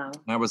 Wow.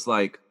 And I was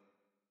like,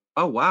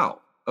 oh, wow.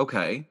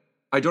 Okay.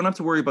 I don't have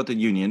to worry about the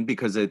union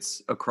because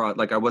it's across,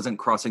 I wasn't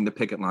crossing the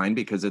picket line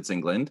because it's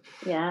England.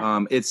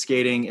 Yeah. It's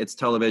skating, it's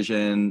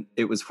television.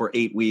 It was for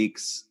 8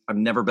 weeks. I've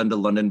never been to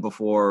London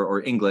before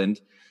or England.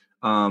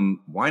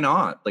 Why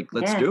not?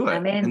 Let's do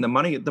it. And the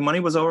money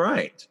was all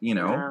right,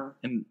 Wow.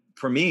 And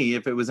for me,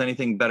 if it was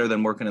anything better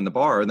than working in the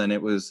bar, then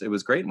it was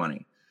great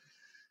money.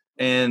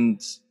 And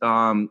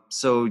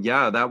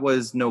that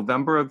was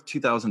November of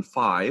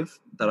 2005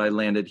 that I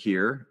landed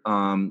here,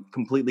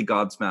 completely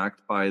gobsmacked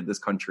by this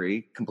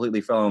country,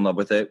 completely fell in love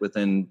with it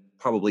within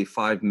probably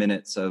 5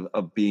 minutes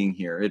of being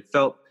here. It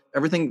felt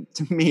everything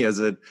to me as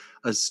a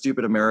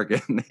stupid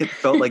American. It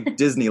felt like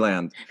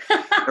Disneyland.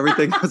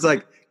 Everything was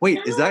like, wait,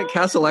 is that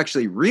castle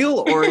actually real?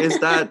 Or is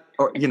that,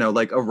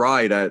 like a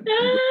ride at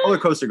the roller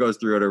coaster goes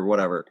through it or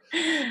whatever.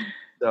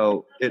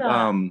 So it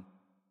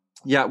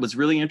was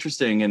really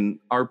interesting. And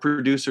our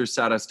producer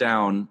sat us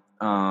down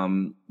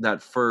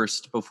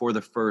before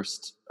the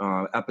first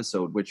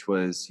episode, which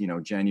was,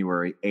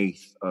 January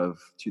 8th of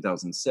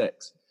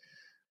 2006.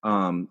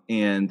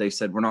 And they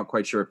said, we're not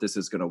quite sure if this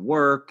is going to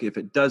work. If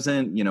it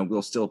doesn't,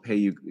 we'll still pay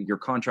you your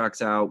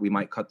contracts out. We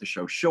might cut the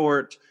show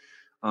short.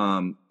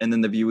 And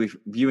then the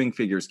viewing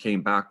figures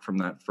came back from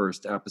that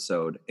first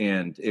episode,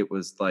 and it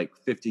was like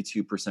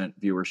 52%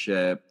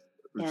 viewership,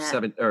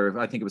 7, or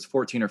I think it was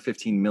 14 or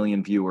 15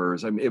 million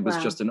viewers. I mean, it was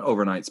just an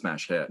overnight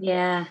smash hit.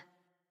 Yeah.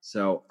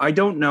 So I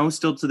don't know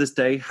still to this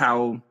day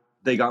how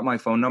they got my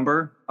phone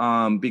number,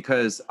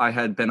 because I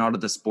had been out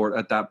of the sport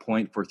at that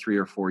point for 3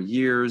 or 4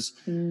 years.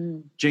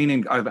 Jane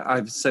and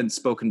I've since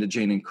spoken to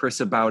Jane and Chris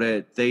about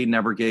it. They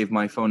never gave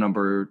my phone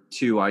number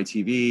to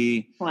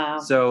ITV. Wow.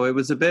 So it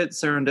was a bit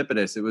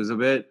serendipitous. It was a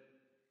bit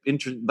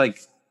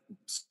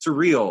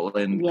surreal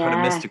and kind of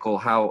mystical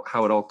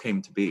how it all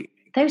came to be.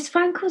 Those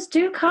phone calls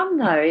do come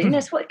though. And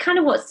that's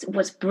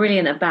what's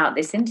brilliant about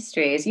this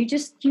industry is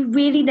you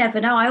really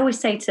never know. I always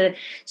say to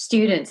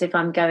students, if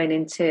I'm going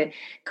into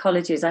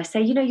colleges, I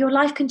say, your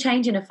life can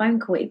change in a phone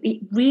call.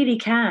 It really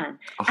can.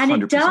 100%.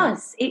 And it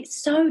does. It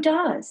so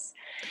does.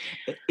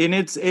 And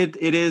it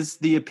is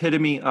the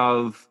epitome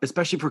of,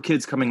 especially for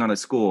kids coming out of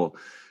school,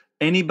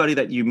 anybody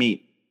that you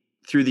meet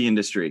through the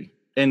industry,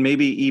 and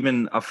maybe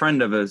even a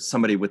friend of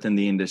somebody within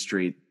the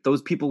industry, those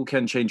people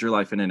can change your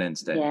life in an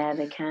instant. Yeah,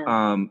 they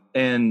can.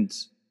 And,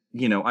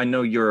 I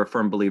know you're a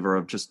firm believer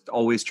of just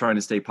always trying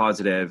to stay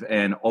positive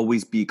and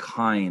always be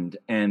kind.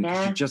 And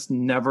you just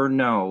never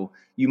know.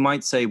 You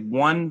might say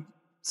one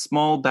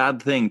small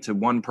bad thing to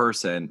one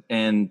person,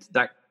 and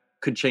that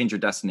could change your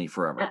destiny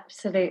forever.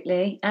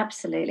 Absolutely.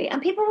 Absolutely.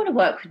 And people want to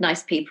work with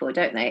nice people,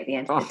 don't they, at the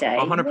end of the day?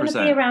 100%. You want to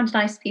be around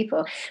nice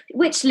people,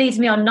 which leads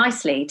me on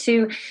nicely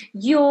to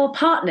your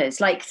partners.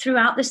 Like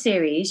throughout the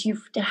series,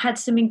 you've had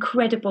some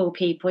incredible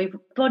people. You've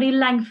Bonnie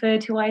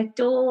Langford, who I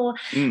adore,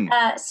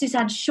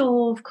 Suzanne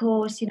Shaw, of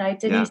course,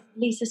 Denise,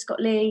 Lisa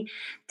Scott-Lee,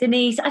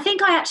 Denise. I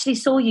think I actually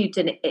saw you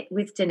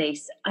with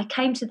Denise. I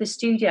came to the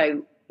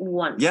studio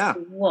once to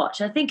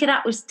watch. I think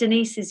that was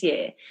Denise's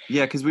year.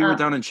 Yeah, because we were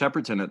down in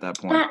Shepperton at that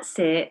point. That's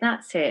it.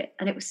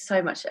 And it was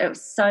so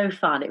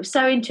fun. It was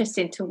so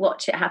interesting to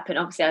watch it happen.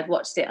 Obviously, I'd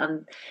watched it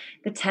on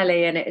the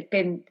telly and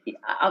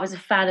I was a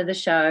fan of the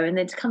show. And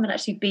then to come and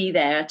actually be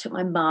there, I took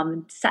my mum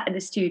and sat in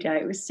the studio.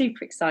 It was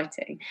super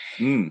exciting.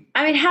 I mean,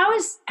 how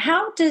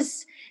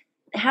does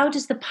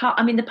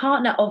the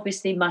partner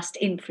obviously must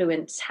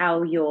influence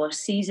how your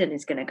season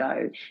is going to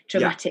go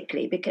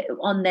dramatically, because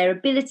on their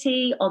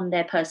ability, on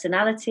their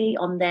personality,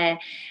 on their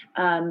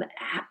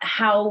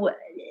how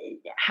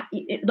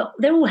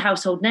they're all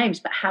household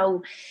names, but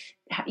how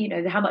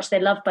much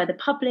they're loved by the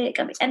public.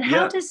 I mean, and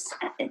how does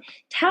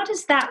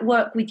that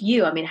work with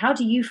you? I mean, how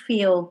do you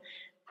feel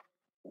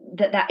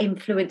that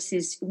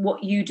influences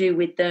what you do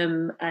with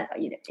them?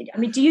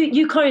 Do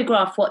you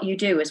choreograph what you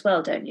do as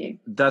well, don't you?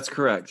 That's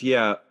correct.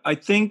 Yeah. I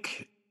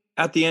think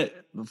at the end,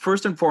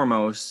 first and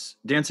foremost,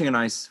 Dancing on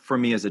Ice for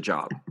me is a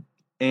job.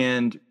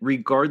 And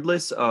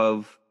regardless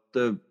of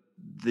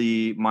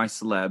my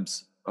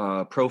celeb's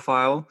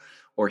profile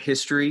or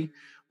history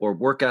or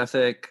work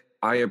ethic,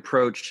 I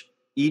approach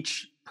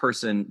each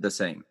person the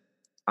same.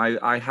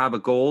 I have a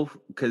goal,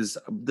 because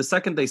the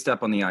second they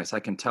step on the ice, I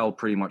can tell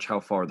pretty much how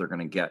far they're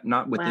going to get,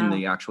 not within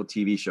the actual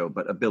TV show,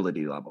 but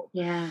ability level.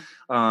 Yeah.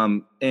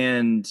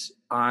 And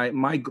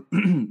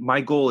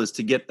my goal is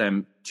to get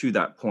them to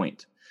that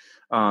point.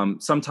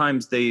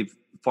 Sometimes they've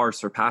far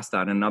surpassed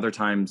that, and other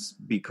times,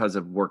 because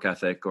of work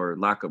ethic or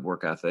lack of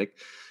work ethic,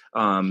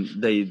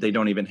 they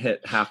don't even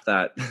hit half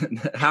that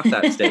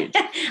stage.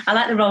 I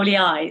like the rolly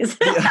eyes.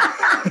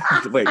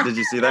 Wait, did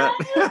you see that?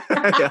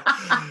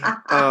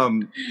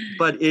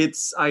 But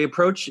I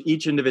approach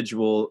each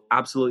individual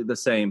absolutely the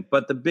same.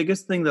 But the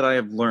biggest thing that I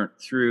have learned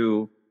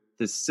through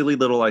this silly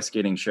little ice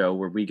skating show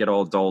where we get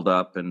all dolled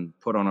up and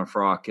put on a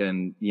frock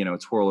and,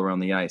 twirl around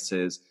the ice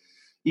is,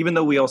 even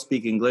though we all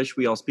speak English,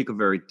 we all speak a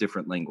very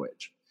different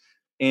language.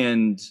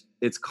 And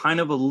it's kind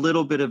of a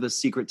little bit of a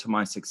secret to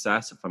my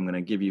success, if I'm going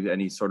to give you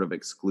any sort of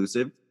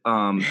exclusive,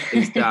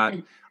 is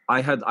that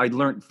I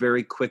learned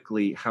very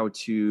quickly how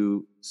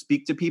to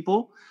speak to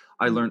people.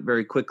 I learned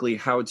very quickly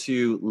how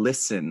to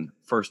listen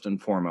first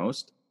and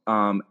foremost,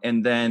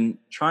 and then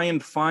try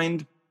and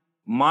find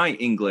my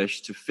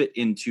English to fit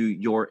into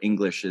your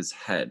English's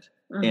head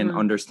and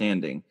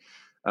understanding.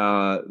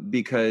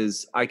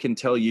 Because I can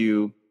tell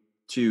you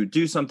to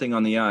do something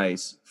on the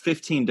ice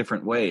 15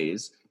 different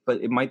ways, but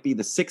it might be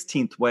the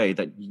 16th way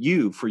that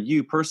for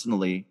you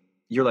personally,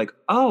 you're like,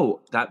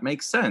 oh, that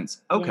makes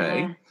sense.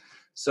 Okay. Yeah.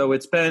 So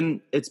it's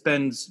been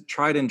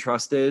tried and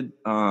trusted.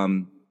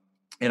 And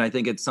I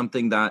think it's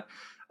something that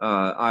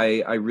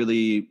I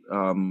really,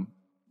 I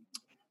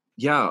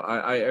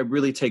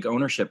really take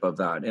ownership of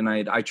that. And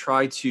I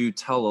try to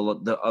tell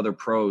the other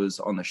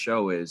pros on the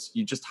show is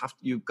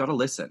you've got to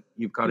listen.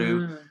 You've got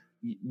to,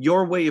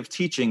 your way of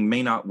teaching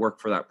may not work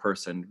for that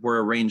person.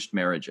 We're arranged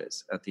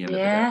marriages at the end of the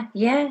day.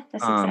 Yeah,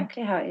 that's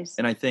exactly how it is.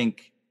 And I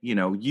think,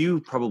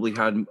 you probably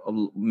had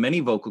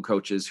many vocal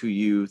coaches who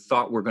you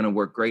thought were going to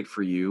work great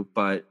for you,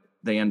 but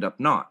they end up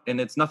not.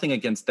 And it's nothing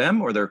against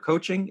them or their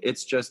coaching.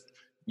 It's just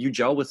you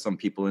gel with some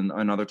people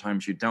and other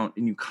times you don't.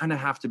 And you kind of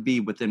have to be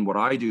within what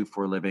I do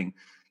for a living.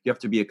 You have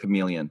to be a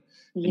chameleon.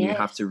 Yes. And you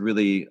have to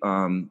really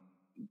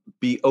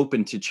be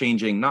open to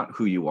changing, not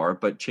who you are,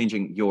 but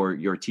changing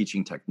your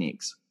teaching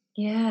techniques.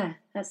 Yeah,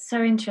 that's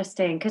so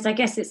interesting, because I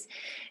guess it's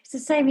the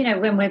same,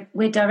 when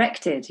we're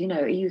directed,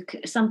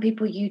 some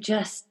people you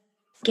just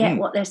get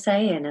what they're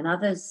saying, and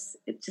others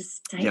it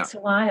just takes a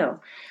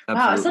while. Absolutely.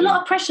 Wow, it's a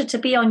lot of pressure to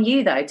be on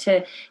you though,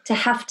 to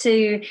have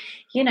to,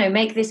 you know,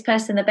 make this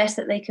person the best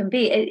that they can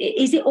be.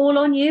 Is it all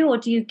on you, or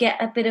do you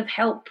get a bit of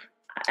help?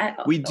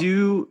 We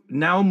do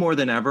now more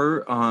than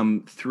ever,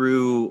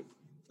 through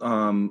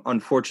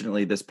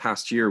unfortunately this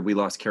past year we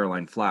lost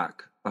Caroline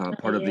Flack,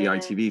 part of the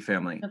ITV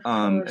family,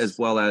 as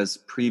well as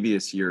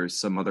previous years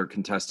some other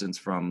contestants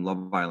from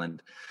Love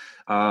Island,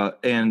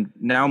 and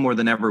now more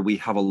than ever we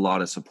have a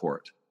lot of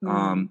support.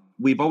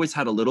 We've always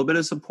had a little bit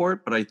of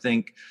support, but I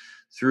think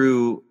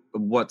through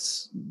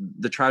what's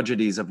the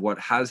tragedies of what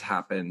has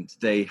happened,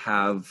 they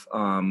have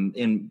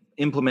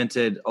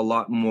implemented a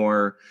lot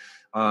more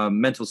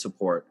mental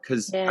support,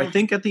 because I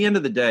think at the end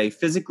of the day,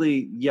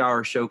 physically,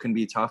 our show can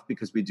be tough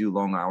because we do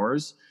long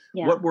hours.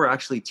 What we're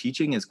actually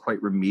teaching is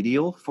quite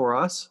remedial for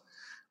us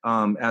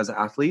as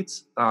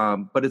athletes,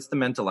 but it's the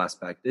mental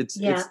aspect. It's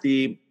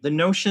the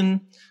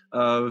notion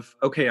of,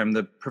 okay, I'm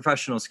the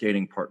professional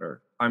skating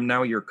partner. I'm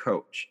now your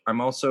coach. I'm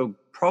also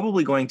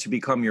probably going to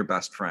become your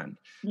best friend.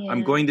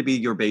 I'm going to be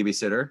your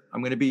babysitter.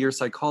 I'm going to be your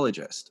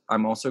psychologist.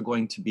 I'm also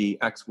going to be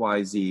X,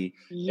 Y, Z.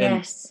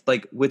 And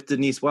like with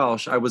Denise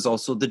Welsh, I was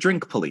also the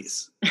drink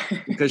police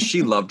because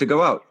she loved to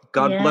go out.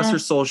 God bless her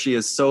soul. She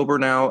is sober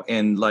now.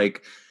 And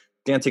like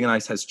Dancing on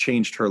Ice has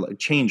changed her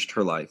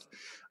life.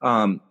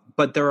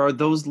 But there are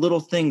those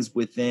little things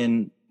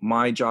within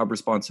my job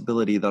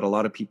responsibility that a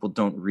lot of people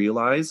don't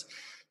realize,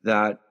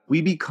 that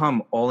we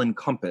become all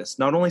encompassed,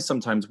 not only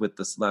sometimes with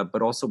the celeb,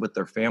 but also with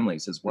their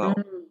families as well.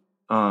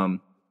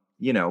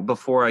 You know,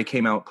 before I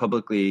came out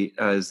publicly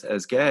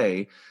as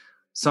gay,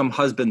 some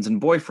husbands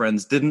and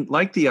boyfriends didn't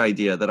like the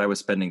idea that I was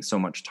spending so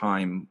much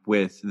time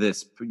with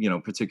this, you know,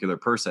 particular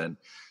person.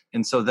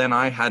 And so then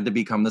I had to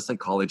become the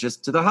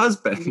psychologist to the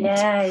husband.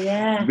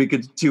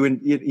 Because to,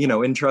 you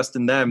know, entrust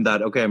in them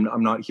that, okay,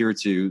 I'm not here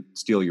to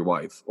steal your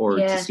wife or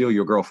to steal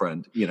your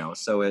girlfriend, you know.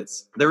 So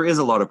there is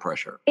a lot of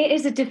pressure. It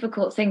is a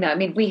difficult thing though. I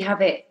mean, we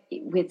have it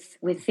with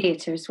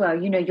theatre as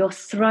well. You know, you're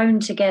thrown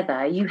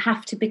together. You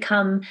have to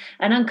become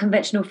an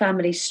unconventional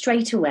family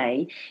straight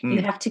away.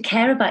 You have to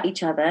care about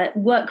each other,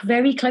 work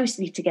very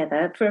closely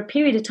together for a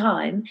period of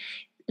time.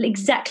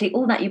 Exactly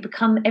all that. You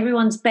become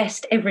everyone's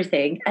best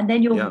everything, and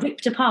then you're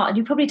ripped apart, and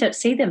you probably don't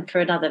see them for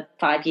another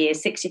 5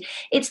 years, 6 years.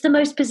 It's the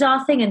most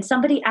bizarre thing, and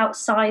somebody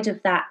outside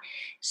of that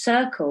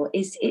circle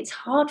it's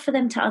hard for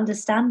them to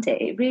understand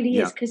it. It really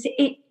is, because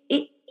it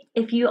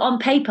if you on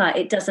paper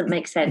it doesn't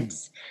make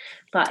sense,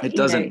 but it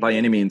doesn't by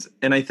any means.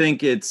 And I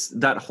think it's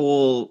that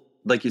whole,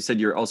 like you said,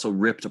 you're also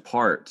ripped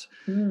apart.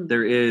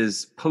 There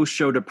is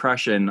post-show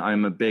depression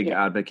I'm a big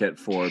advocate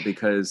for,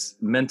 because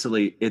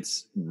mentally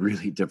it's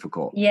really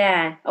difficult.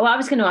 Well, I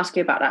was going to ask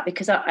you about that,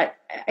 because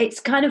it's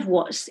kind of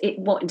what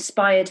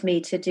inspired me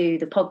to do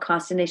the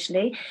podcast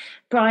initially.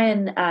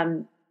 Brian,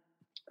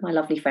 my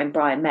lovely friend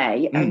Brian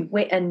May,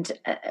 and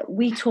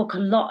we talk a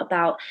lot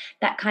about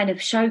that kind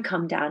of show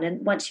come down,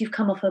 and once you've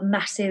come off a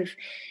massive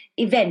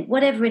event,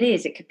 whatever it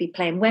is, it could be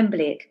playing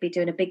Wembley, it could be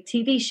doing a big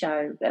TV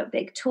show, a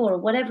big tour, or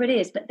whatever it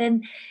is, but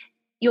then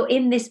you're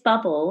in this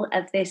bubble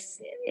of this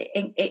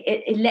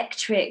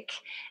electric,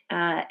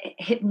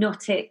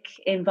 hypnotic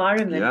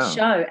environment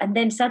show, and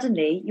then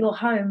suddenly you're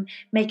home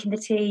making the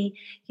tea,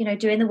 you know,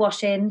 doing the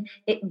washing.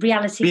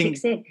 Reality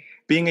kicks in.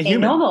 Being a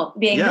human,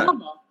 being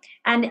normal,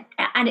 and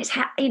it's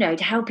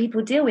how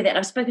people deal with it. And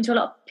I've spoken to a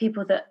lot of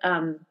people that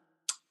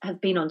have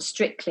been on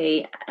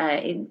Strictly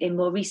in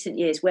more recent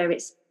years, where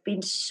it's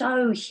been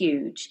so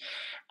huge,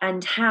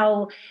 and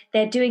how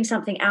they're doing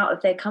something out of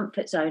their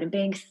comfort zone and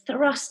being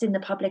thrust in the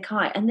public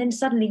eye, and then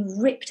suddenly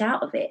ripped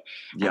out of it,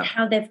 and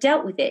how they've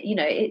dealt with it. You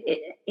know,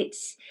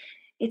 it's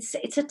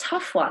a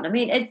tough one. I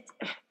mean,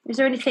 is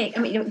there anything?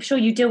 I mean, I'm sure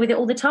you deal with it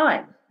all the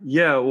time.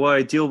 Yeah, well,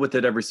 I deal with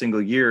it every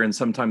single year, and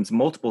sometimes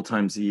multiple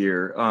times a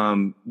year.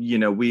 You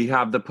know, we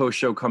have the post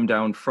show come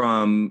down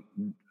from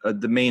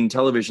the main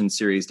television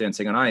series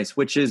Dancing on Ice,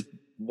 which is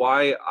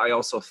why I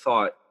also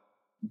thought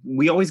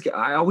I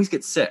always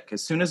get sick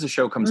as soon as the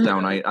show comes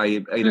down. I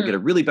either get a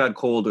really bad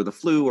cold or the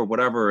flu or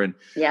whatever. And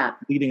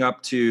leading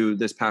up to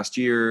this past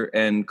year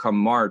and come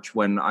March,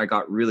 when I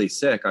got really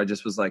sick, I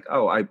just was like,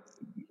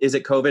 is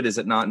it COVID? Is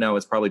it not? No,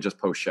 it's probably just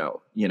post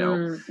show, you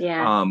know?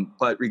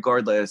 But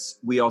regardless,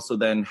 we also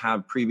then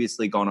have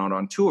previously gone out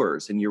on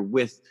tours, and you're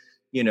with,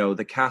 you know,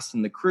 the cast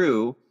and the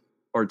crew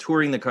are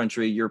touring the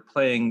country. You're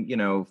playing, you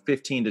know,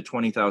 15 to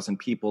 20,000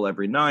 people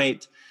every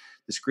night.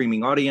 The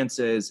screaming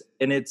audiences.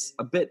 And it's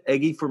a bit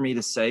eggy for me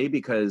to say,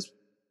 because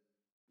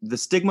the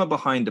stigma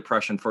behind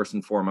depression, first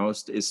and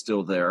foremost, is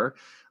still there.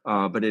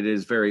 But it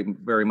is very,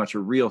 very much a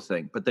real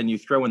thing. But then you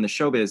throw in the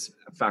showbiz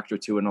factor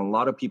too, and a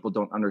lot of people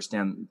don't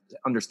understand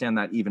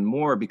that even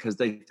more, because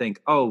they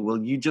think, oh, well,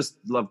 you just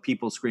love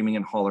people screaming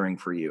and hollering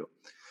for you.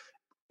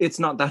 It's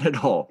not that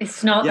at all.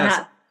 It's not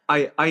that.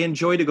 I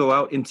enjoy to go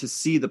out and to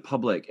see the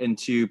public and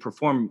to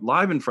perform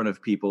live in front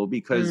of people,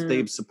 because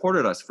they've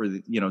supported us for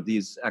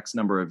these X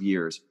number of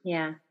years.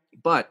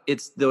 but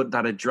it's that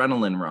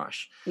adrenaline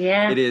rush.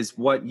 Yeah. It is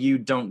what you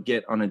don't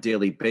get on a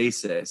daily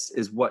basis,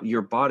 is what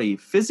your body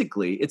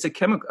physically, it's a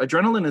chemical.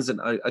 Adrenaline is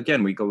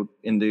again, we go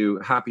into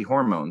happy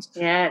hormones.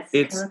 Yeah.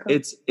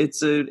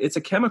 It's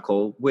a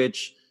chemical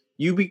which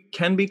you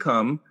can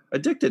become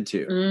addicted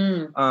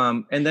to.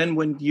 And then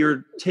when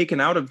you're taken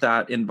out of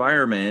that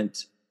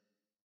environment,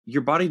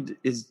 your body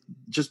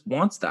just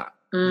wants that.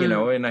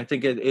 And I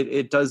think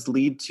it does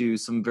lead to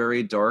some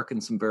very dark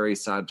and some very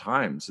sad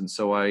times. And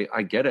so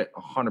I get it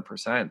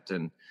 100%.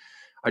 And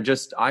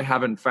I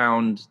haven't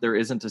found, there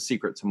isn't a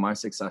secret to my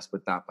success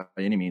with that by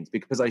any means,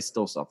 because I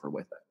still suffer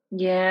with it.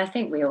 Yeah, I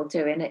think we all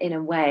do in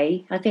a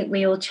way. I think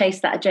we all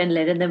chase that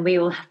adrenaline, and then we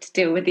all have to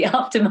deal with the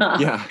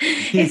aftermath. Yeah.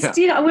 It's,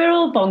 we're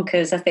all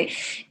bonkers, I think.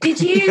 Did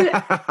you,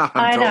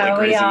 I know,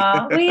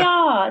 crazy. We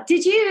are.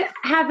 Did you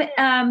have,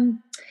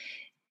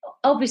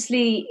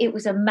 obviously, it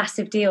was a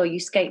massive deal, you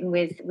skating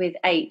with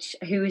H,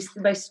 who is the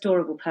most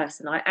adorable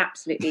person. I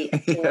absolutely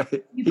adore.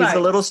 He's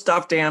a little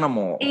stuffed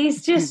animal.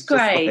 He's just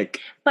great.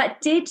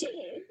 But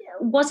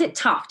was it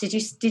tough? Did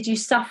you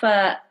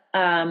suffer?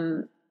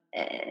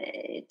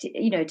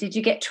 Did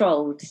you get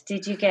trolled?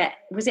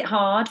 Was it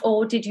hard,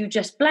 or did you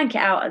just blank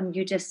it out and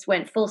you just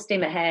went full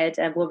steam ahead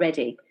and were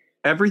ready?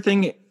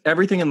 Everything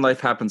in life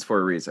happens for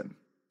a reason.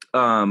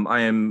 I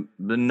am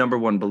the number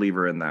one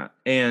believer in that.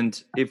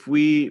 And if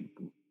we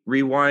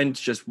rewind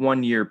just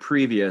 1 year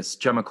previous,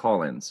 Gemma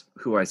Collins,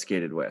 who I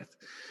skated with,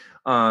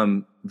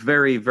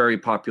 very, very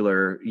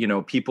popular.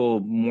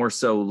 People more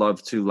so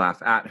love to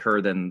laugh at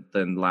her than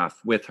laugh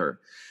with her.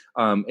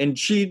 And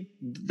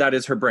that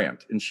is her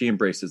brand, and she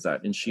embraces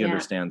that, and she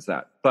understands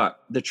that. But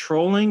the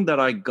trolling that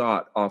I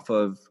got off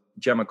of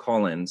Gemma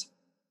Collins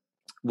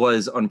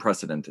was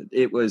unprecedented.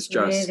 It was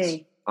just,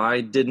 really?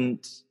 I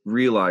didn't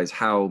realize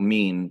how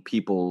mean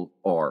people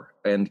are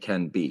and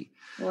can be.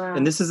 Wow.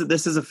 And this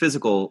is a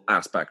physical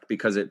aspect,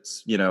 because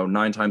it's,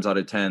 9 times out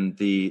of 10,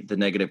 the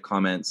negative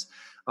comments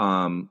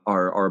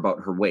are about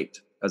her weight,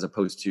 as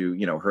opposed to,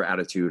 her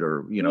attitude,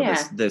 or,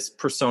 this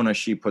persona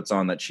she puts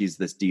on, that she's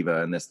this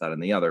diva and this, that,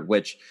 and the other,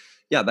 which,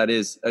 that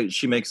is,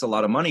 she makes a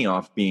lot of money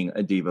off being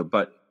a diva,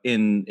 but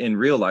in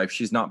real life,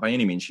 she's not by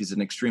any means. She's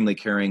an extremely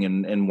caring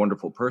and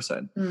wonderful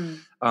person.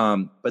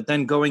 But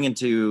then going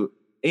into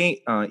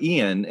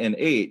Ian and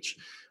H,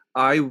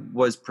 I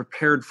was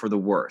prepared for the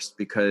worst,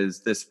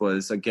 because this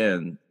was,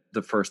 again,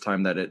 the first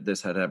time that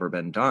this had ever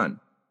been done.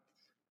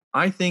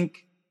 I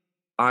think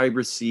I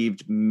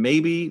received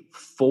maybe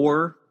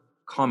 4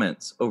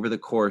 comments over the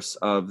course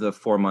of the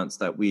 4 months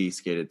that we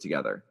skated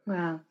together.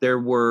 Wow. There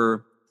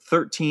were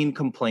 13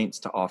 complaints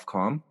to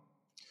Ofcom,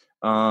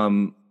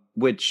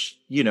 which,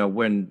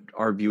 when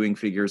our viewing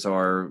figures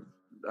are,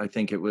 I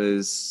think it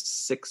was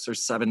 6 or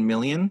 7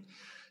 million.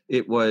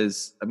 It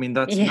was,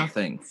 that's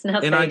nothing. It's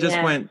nothing. And I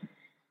just went,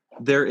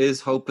 there is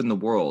hope in the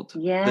world.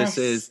 Yes.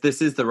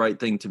 This is the right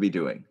thing to be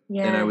doing.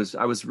 Yeah. And I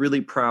was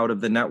really proud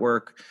of the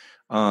network.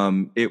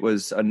 It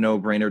was a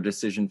no-brainer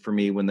decision for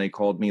me when they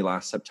called me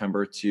last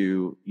September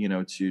to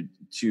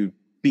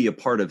be a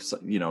part of,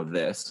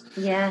 this.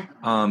 Yeah.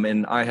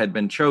 And I had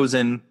been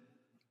chosen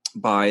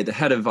by the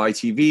head of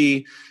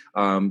ITV,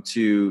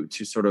 to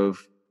sort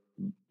of,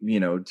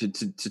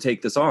 to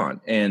take this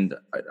on. And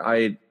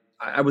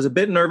I was a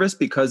bit nervous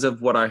because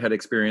of what I had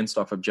experienced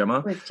off of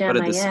Gemma. With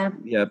Gemma,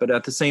 but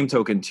at the same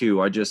token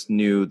too, I just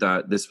knew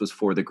that this was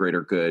for the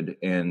greater good,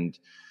 and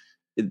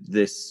it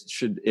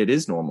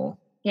is normal.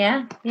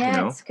 Yeah,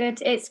 It's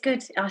good. It's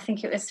good. I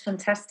think it was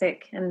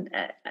fantastic, and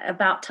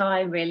about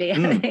time, really.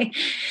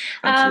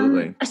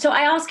 Absolutely. So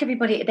I ask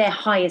everybody their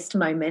highest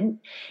moment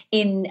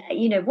in,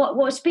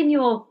 what's been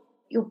your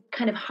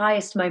kind of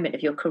highest moment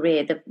of your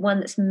career, the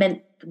one that's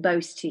meant the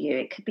most to you.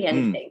 It could be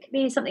anything. It could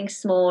be something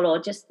small, or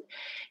just,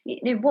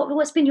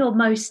 what's been your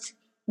most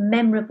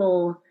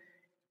memorable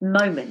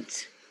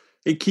moment?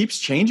 It keeps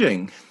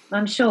changing,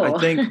 I'm sure. I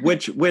think,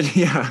 which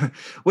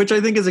I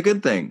think is a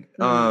good thing.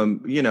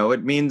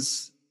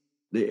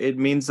 It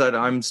means that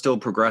I'm still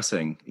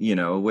progressing,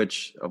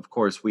 which of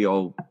course we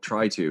all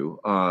try to,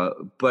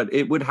 but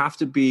it would have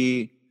to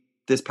be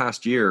this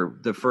past year,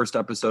 the first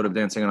episode of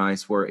Dancing on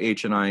Ice, where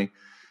H and I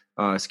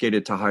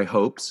skated to High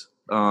Hopes,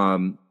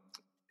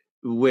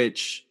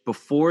 which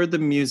before the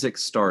music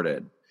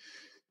started,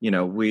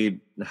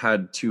 we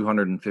had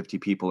 250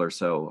 people or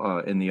so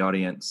in the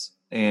audience,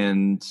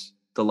 and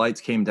the lights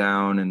came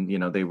down, and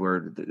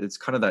it's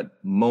kind of that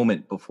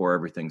moment before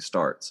everything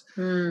starts.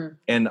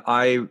 And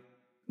I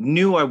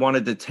knew I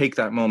wanted to take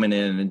that moment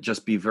in and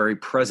just be very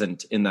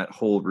present in that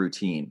whole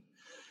routine.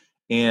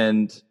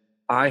 And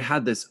I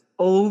had this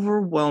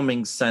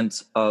overwhelming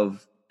sense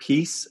of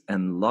peace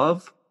and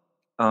love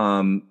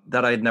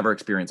that I had never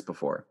experienced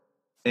before.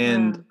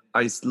 And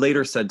I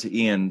later said to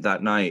Ian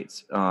that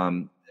night,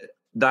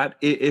 that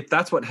if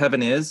that's what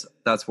heaven is,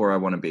 that's where I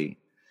want to be.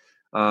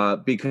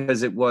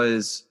 Because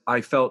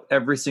I felt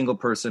every single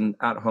person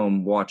at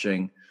home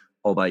watching,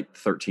 all like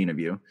 13 of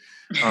you,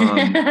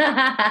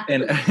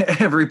 and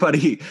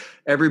everybody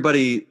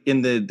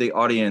in the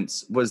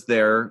audience was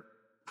there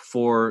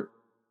for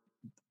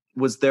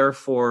was there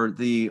for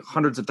the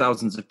hundreds of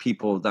thousands of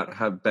people that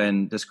have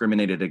been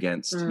discriminated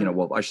against,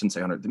 well, I shouldn't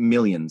say hundreds,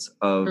 millions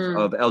of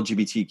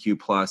LGBTQ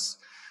plus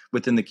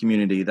within the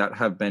community that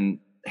have been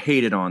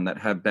hated on, that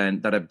have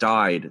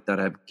died, that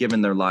have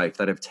given their life,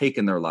 that have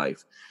taken their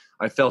life.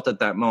 I felt at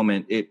that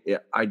moment,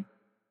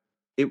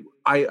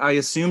 I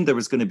assumed there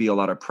was going to be a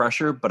lot of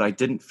pressure, but I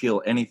didn't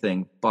feel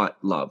anything but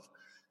love.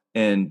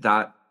 And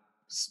that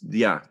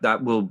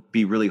will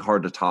be really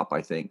hard to top,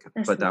 I think.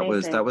 That's but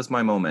amazing. that was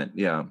my moment.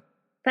 Yeah.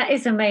 That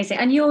is amazing.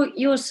 And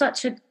you're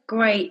such a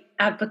great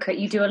advocate.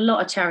 You do a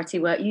lot of charity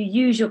work. You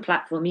use your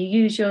platform, you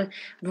use your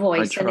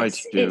voice.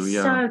 It's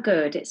so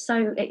good. It's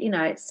so,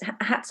 it's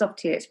hats off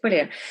to you. It's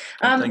brilliant.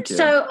 Thank you.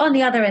 So on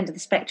the other end of the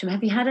spectrum,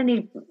 have you had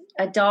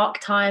a dark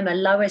time, a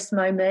lowest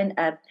moment,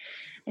 a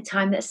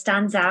time that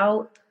stands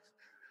out?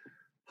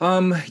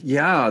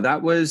 Yeah,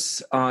 that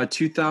was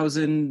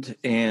 2000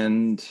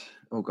 and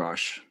oh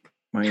gosh,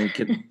 my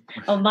kid,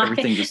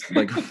 everything just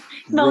like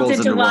rolls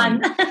into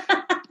one.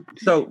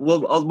 So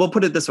we'll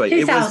put it this way.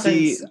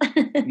 2000s.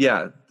 It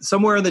was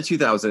somewhere in the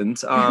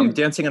 2000s.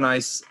 Dancing on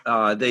Ice,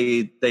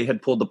 they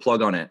had pulled the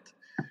plug on it.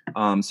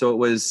 So it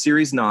was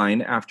Series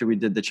 9 after we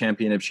did the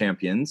Champion of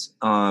Champions,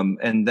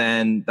 and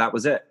then that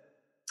was it.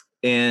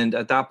 And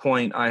at that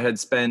point, I had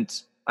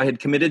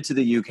committed to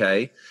the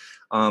UK.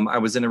 I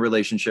was in a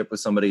relationship with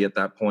somebody at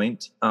that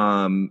point,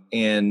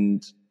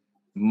 and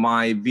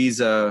my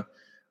visa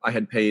I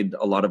had paid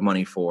a lot of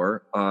money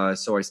for.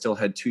 So I still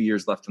had 2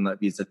 years left on that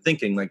visa,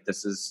 thinking like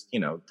this is,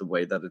 the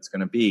way that it's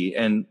going to be.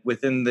 And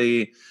within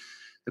the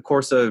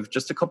course of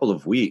just a couple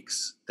of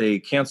weeks, they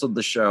canceled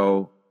the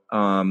show.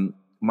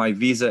 My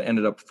visa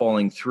ended up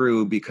falling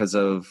through because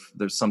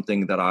there's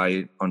something that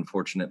I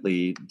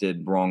unfortunately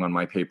did wrong on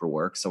my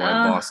paperwork. So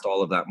I lost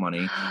all of that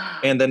money.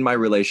 And then my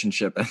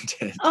relationship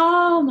ended.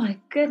 Oh my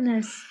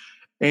goodness.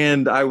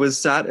 And I was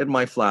sat in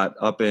my flat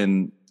up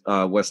in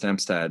West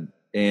Hampstead,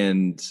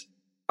 and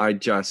I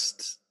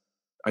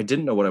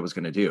didn't know what I was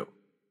going to do.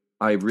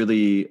 I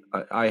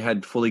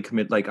had fully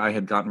committed, like I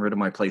had gotten rid of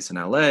my place in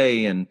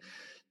LA, and,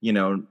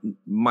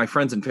 my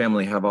friends and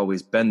family have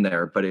always been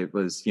there, but it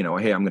was, hey,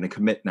 I'm going to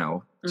commit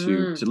now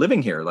to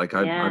living here. Like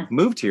I've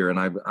moved here and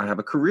I have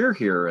a career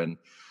here, and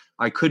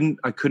I couldn't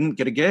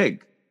get a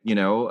gig.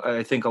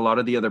 I think a lot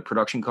of the other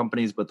production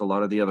companies, but a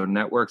lot of the other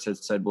networks had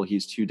said, well,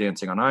 he's too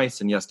Dancing on Ice,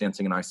 and yes,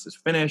 Dancing on Ice is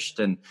finished,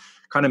 and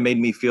kind of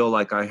made me feel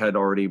like I had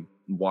already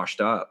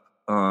washed up.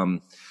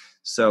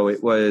 So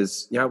it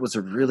was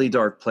a really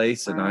dark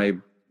place. And I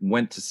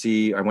went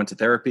to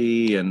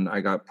therapy, and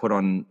I got put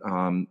on,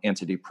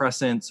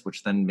 antidepressants,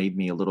 which then made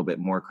me a little bit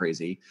more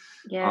crazy.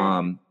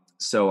 Yeah.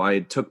 So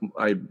I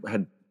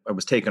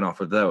was taken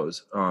off of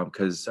those,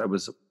 cause I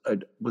was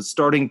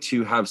starting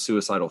to have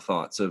suicidal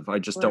thoughts of, I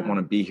just don't want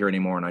to be here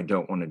anymore, and I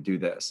don't want to do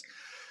this.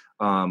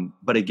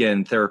 But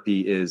again,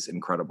 therapy is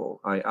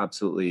incredible. I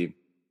absolutely,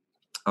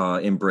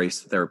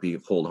 embrace therapy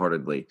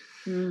wholeheartedly,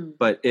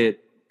 but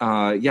it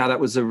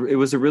was a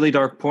really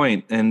dark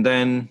point. And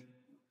then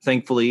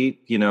thankfully,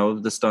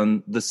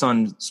 the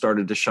sun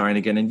started to shine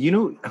again. And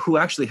who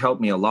actually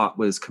helped me a lot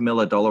was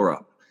Camilla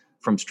Dullerup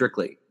from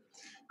Strictly,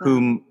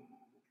 whom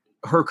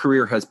her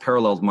career has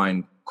paralleled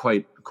mine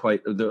quite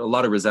a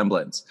lot of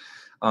resemblance.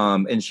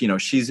 And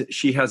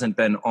she hasn't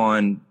been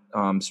on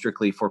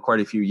Strictly for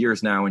quite a few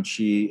years now, and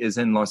she is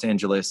in Los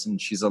Angeles,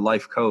 and she's a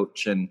life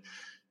coach and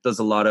does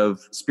a lot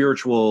of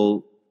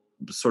spiritual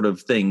sort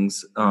of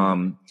things,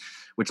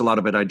 which a lot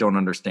of it I don't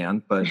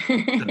understand, but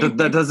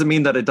that doesn't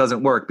mean that it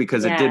doesn't work,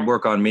 because it did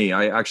work on me.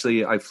 I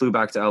flew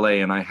back to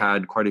LA, and I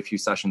had quite a few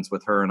sessions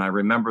with her. And I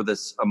remember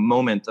a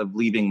moment of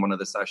leaving one of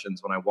the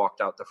sessions when I walked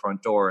out the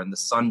front door, and the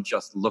sun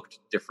just looked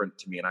different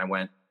to me. And I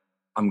went,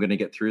 I'm going to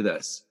get through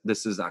this.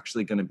 This is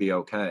actually going to be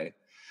okay.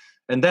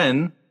 And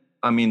then,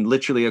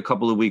 literally a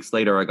couple of weeks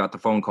later, I got the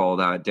phone call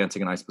that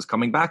Dancing on Ice was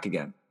coming back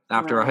again.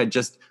 After I had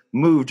just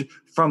moved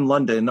from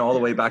London all the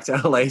way back to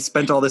LA,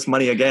 spent all this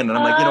money again. And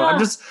I'm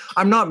like,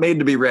 I'm not made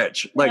to be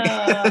rich. Like,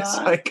 it's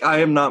like, I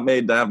am not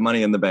made to have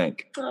money in the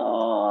bank.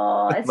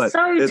 Oh, it's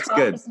tough,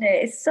 good. Isn't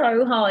it? It's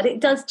so hard.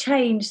 It does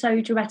change so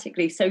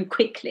dramatically, so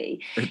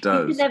quickly. It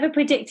does. You can never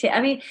predict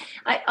it.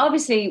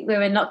 Obviously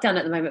we're in lockdown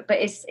at the moment, but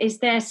is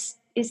there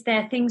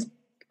things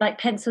like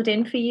penciled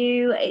in for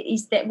you?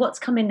 What's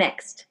coming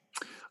next?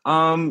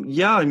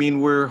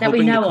 We're that hoping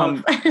we know to come.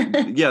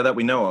 Of. That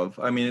we know of.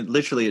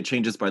 It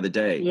changes by the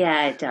day.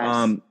 Yeah, it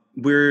does.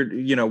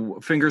 We're,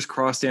 fingers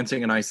crossed,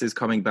 Dancing on Ice is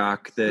coming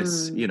back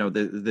this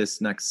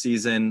next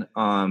season.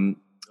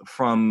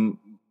 From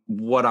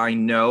what I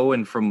know,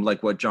 and from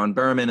like what John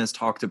Barrowman has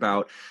talked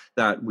about,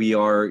 that we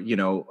are,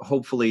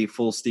 hopefully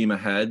full steam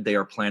ahead. They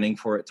are planning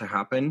for it to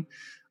happen.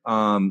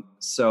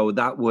 So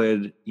that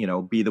would,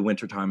 be the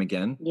winter time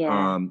again.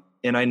 Yeah.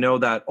 And I know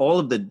that all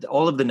of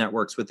the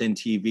networks within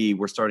TV,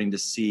 we're starting to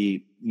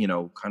see,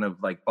 kind of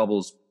like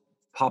bubbles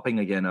popping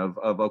again of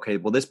okay,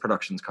 well, this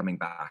production's coming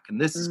back and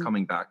this is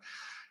coming back.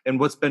 And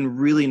what's been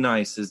really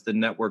nice is the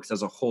networks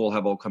as a whole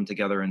have all come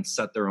together and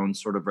set their own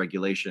sort of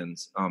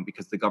regulations,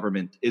 because the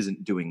government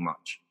isn't doing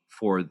much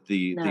for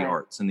the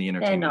arts and the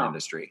entertainment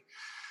industry.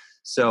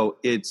 So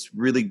it's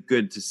really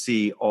good to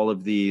see all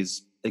of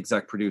these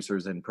exec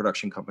producers and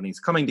production companies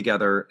coming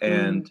together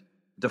and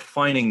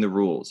defining the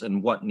rules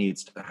and what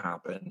needs to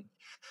happen.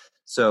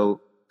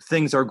 So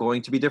things are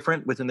going to be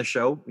different within the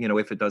show,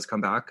 if it does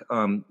come back.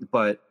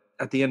 But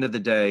at the end of the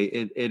day,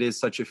 it is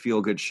such a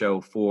feel-good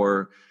show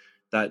for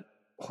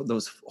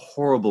those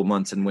horrible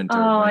months in winter.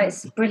 Oh,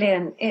 it's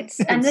brilliant.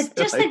 And just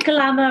the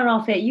glamour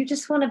of it. You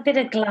just want a bit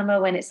of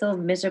glamour when it's all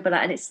miserable,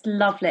 and it's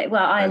lovely.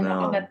 Well, I'm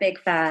a big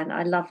fan.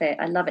 I love it.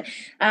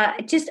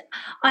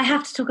 I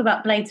have to talk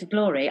about Blades of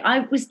Glory.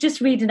 I was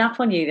just reading up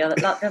on you the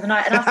other night, and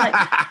I was like,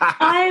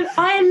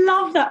 I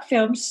love that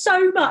film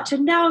so much,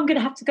 and now I'm going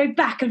to have to go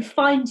back and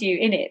find you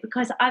in it,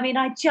 because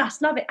I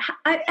just love it. How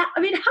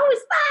was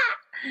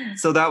that?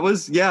 So that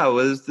was,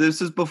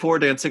 this was before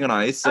Dancing on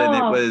Ice, and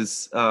it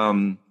was,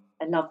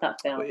 I love that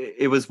film.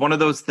 It was one of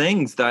those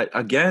things that,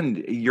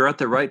 again, you're at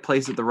the right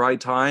place at the right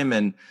time.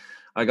 And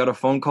I got a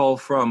phone call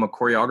from a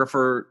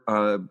choreographer,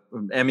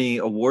 Emmy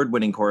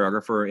award-winning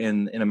choreographer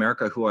in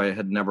America, who I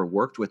had never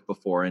worked with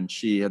before. And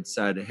she had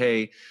said,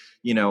 hey,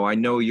 I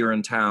know you're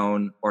in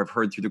town, or I've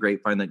heard through the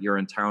grapevine that you're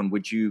in town.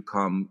 Would you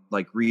come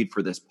read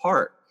for this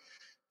part?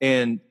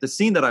 And the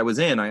scene that I was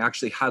in, I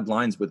actually had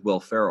lines with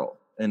Will Ferrell.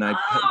 And I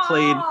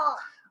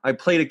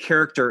played a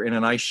character in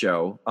an ice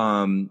show,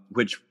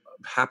 which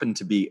happened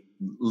to be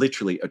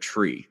literally a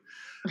tree.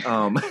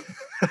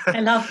 I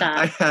love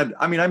that.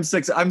 I'm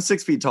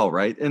 6 feet tall,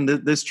 right? And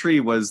this tree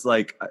was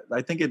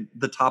I think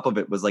the top of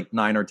it was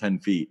 9 or 10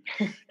 feet,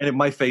 and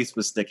my face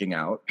was sticking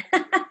out.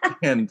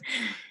 And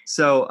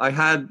so I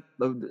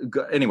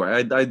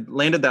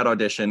landed that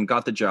audition,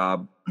 got the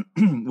job.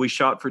 We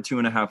shot for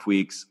 2.5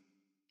 weeks.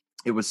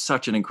 It was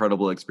such an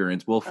incredible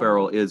experience. Will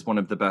Ferrell is one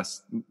of the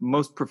best,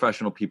 most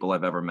professional people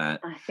I've ever met.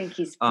 I think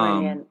he's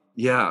brilliant.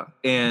 Yeah.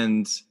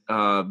 And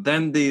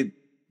then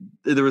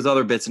there was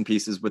other bits and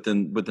pieces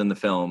within the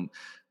film.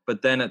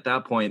 But then at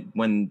that point,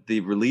 when the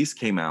release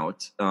came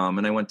out,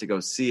 and I went to go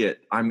see it,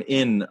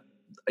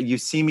 you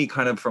see me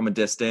kind of from a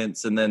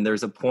distance. And then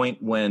there's a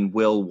point when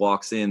Will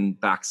walks in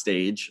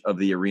backstage of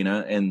the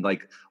arena, and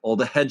all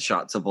the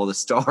headshots of all the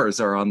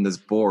stars are on this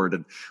board,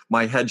 and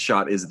my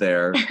headshot is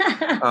there.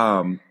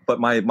 But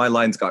my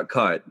lines got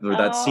cut, or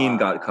that scene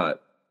got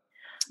cut.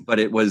 But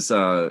it was,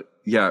 it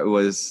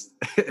was,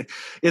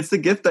 it's the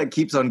gift that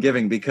keeps on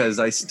giving, because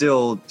I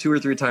still 2 or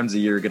 3 times a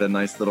year get a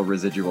nice little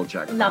residual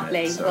check.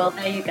 Lovely. Well,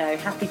 there you go.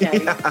 Happy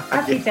days.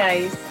 Happy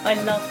days. I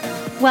love them.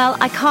 Well,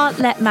 I can't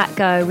let Matt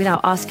go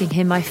without asking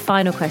him my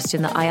final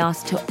question that I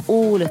ask to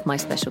all of my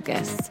special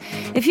guests.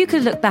 If you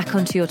could look back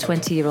onto your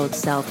 20-year-old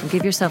self and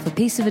give yourself a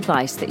piece of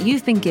advice that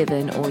you've been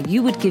given or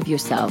you would give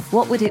yourself,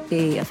 what would it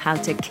be of how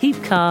to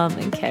keep calm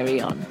and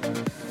carry on?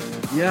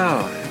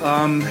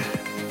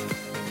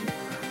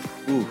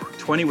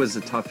 20 was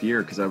a tough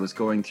year, because I was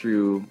going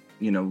through,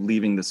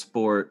 leaving the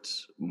sport.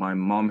 My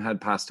mom had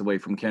passed away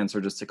from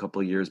cancer just a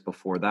couple of years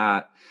before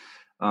that.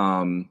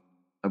 I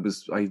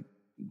was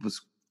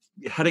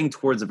heading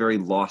towards a very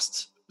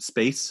lost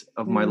space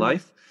of my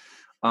life.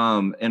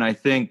 And I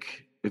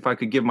think if I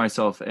could give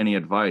myself any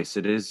advice,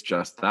 it is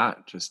just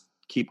that. Just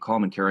keep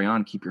calm and carry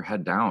on. Keep your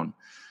head down.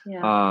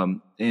 Yeah.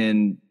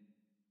 And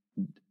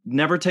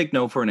never take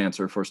no for an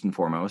answer, first and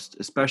foremost,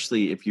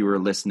 especially if you are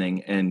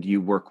listening and you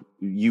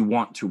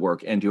want to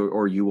work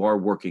or you are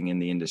working in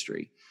the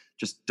industry.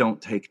 Just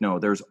don't take no.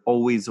 There's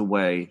always a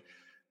way.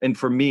 And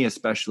for me,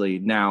 especially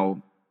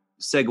now,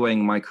 segueing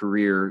my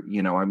career,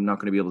 I'm not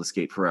going to be able to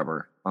skate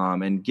forever.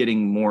 And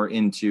getting more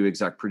into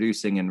exec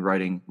producing and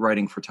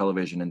writing for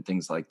television and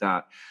things like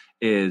that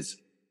is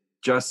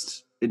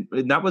just,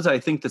 and that was, I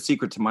think, the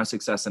secret to my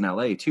success in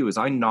LA too, is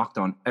I knocked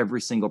on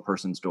every single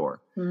person's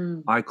door.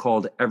 I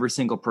called every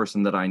single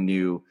person that I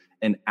knew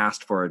and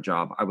asked for a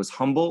job. I was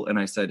humble, and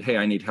I said, hey,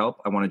 I need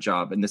help. I want a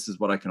job, and this is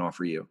what I can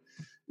offer you.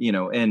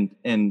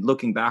 And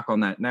looking back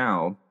on that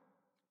now,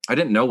 I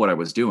didn't know what I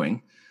was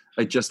doing.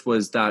 It just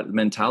was that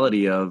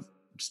mentality of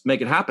just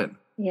make it happen.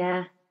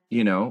 Yeah.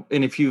 And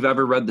if you've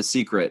ever read The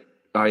Secret,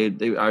 I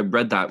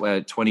read that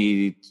at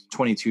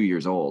 22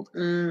 years old.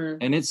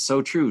 And it's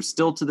so true.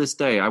 Still to this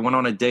day, I went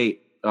on a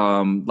date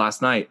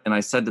last night, and I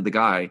said to the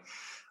guy,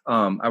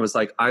 I was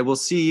like, I will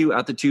see you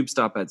at the tube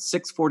stop at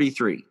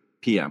 6:43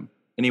 p.m.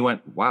 And he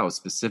went, wow,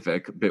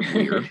 specific, a bit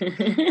weird.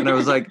 And I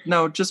was like,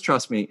 no, just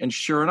trust me. And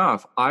sure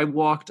enough, I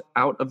walked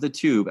out of the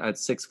tube at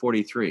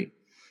 6:43.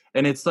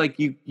 And it's like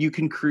you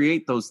can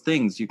create those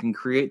things. You can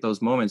create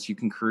those moments. You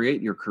can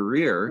create your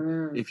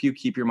career if you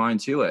keep your mind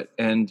to it.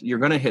 And you're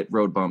going to hit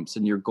road bumps,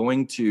 and you're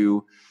going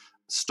to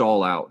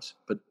stall out.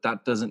 But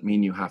that doesn't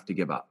mean you have to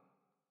give up.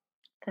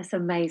 That's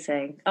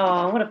amazing.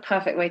 Oh, what a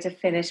perfect way to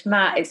finish.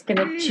 Matt, it's been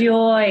a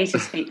joy to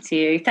speak to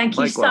you. Thank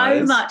you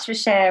so much for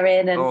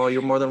sharing. And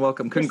you're more than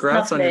welcome.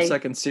 Congrats on your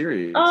second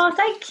series. Oh,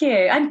 thank you.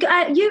 And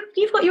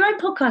you've got your own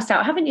podcast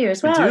out, haven't you,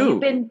 as well? I do.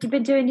 You've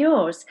been doing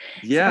yours.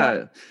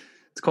 Yeah.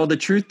 It's called The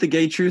Truth, the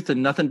Gay Truth,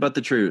 and Nothing But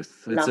the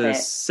Truth. It's a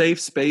safe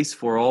space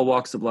for all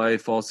walks of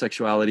life, all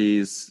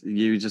sexualities.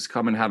 You just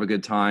come and have a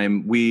good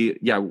time.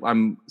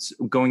 I'm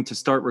going to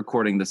start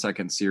recording the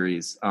second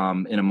series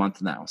in a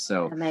month now.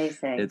 So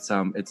amazing. It's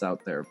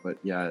out there, but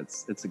yeah,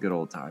 it's a good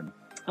old time.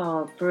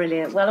 Oh,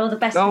 brilliant. Well, all the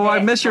best. Oh, I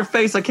miss your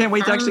face. I can't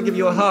wait to actually give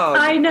you a hug.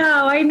 I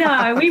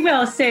know. We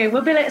will soon.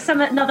 We'll be at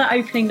another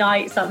opening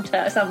night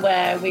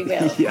somewhere. We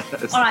will.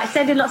 Yes. All right.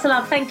 Sending lots of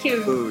love. Thank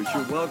you. Oh,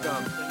 you're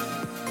welcome.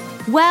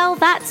 Well,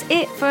 that's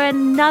it for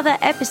another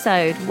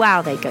episode.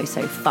 Wow, they go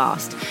so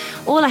fast.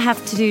 All I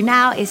have to do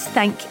now is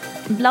thank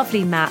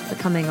lovely Matt for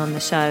coming on the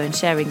show and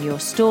sharing your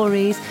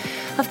stories.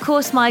 Of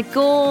course, my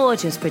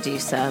gorgeous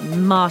producer,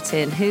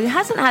 Martin, who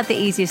hasn't had the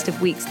easiest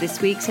of weeks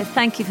this week, so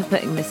thank you for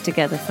putting this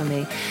together for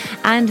me.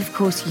 And of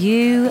course,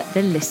 you,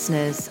 the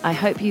listeners, I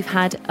hope you've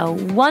had a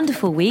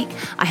wonderful week.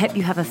 I hope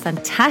you have a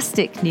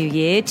fantastic new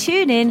year.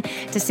 Tune in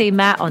to see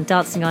Matt on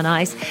Dancing on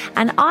Ice,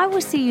 and I will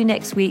see you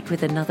next week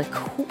with another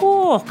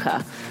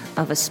corker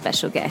of a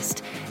special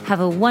guest.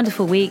 Have a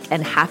wonderful week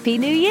and Happy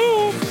New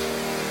Year!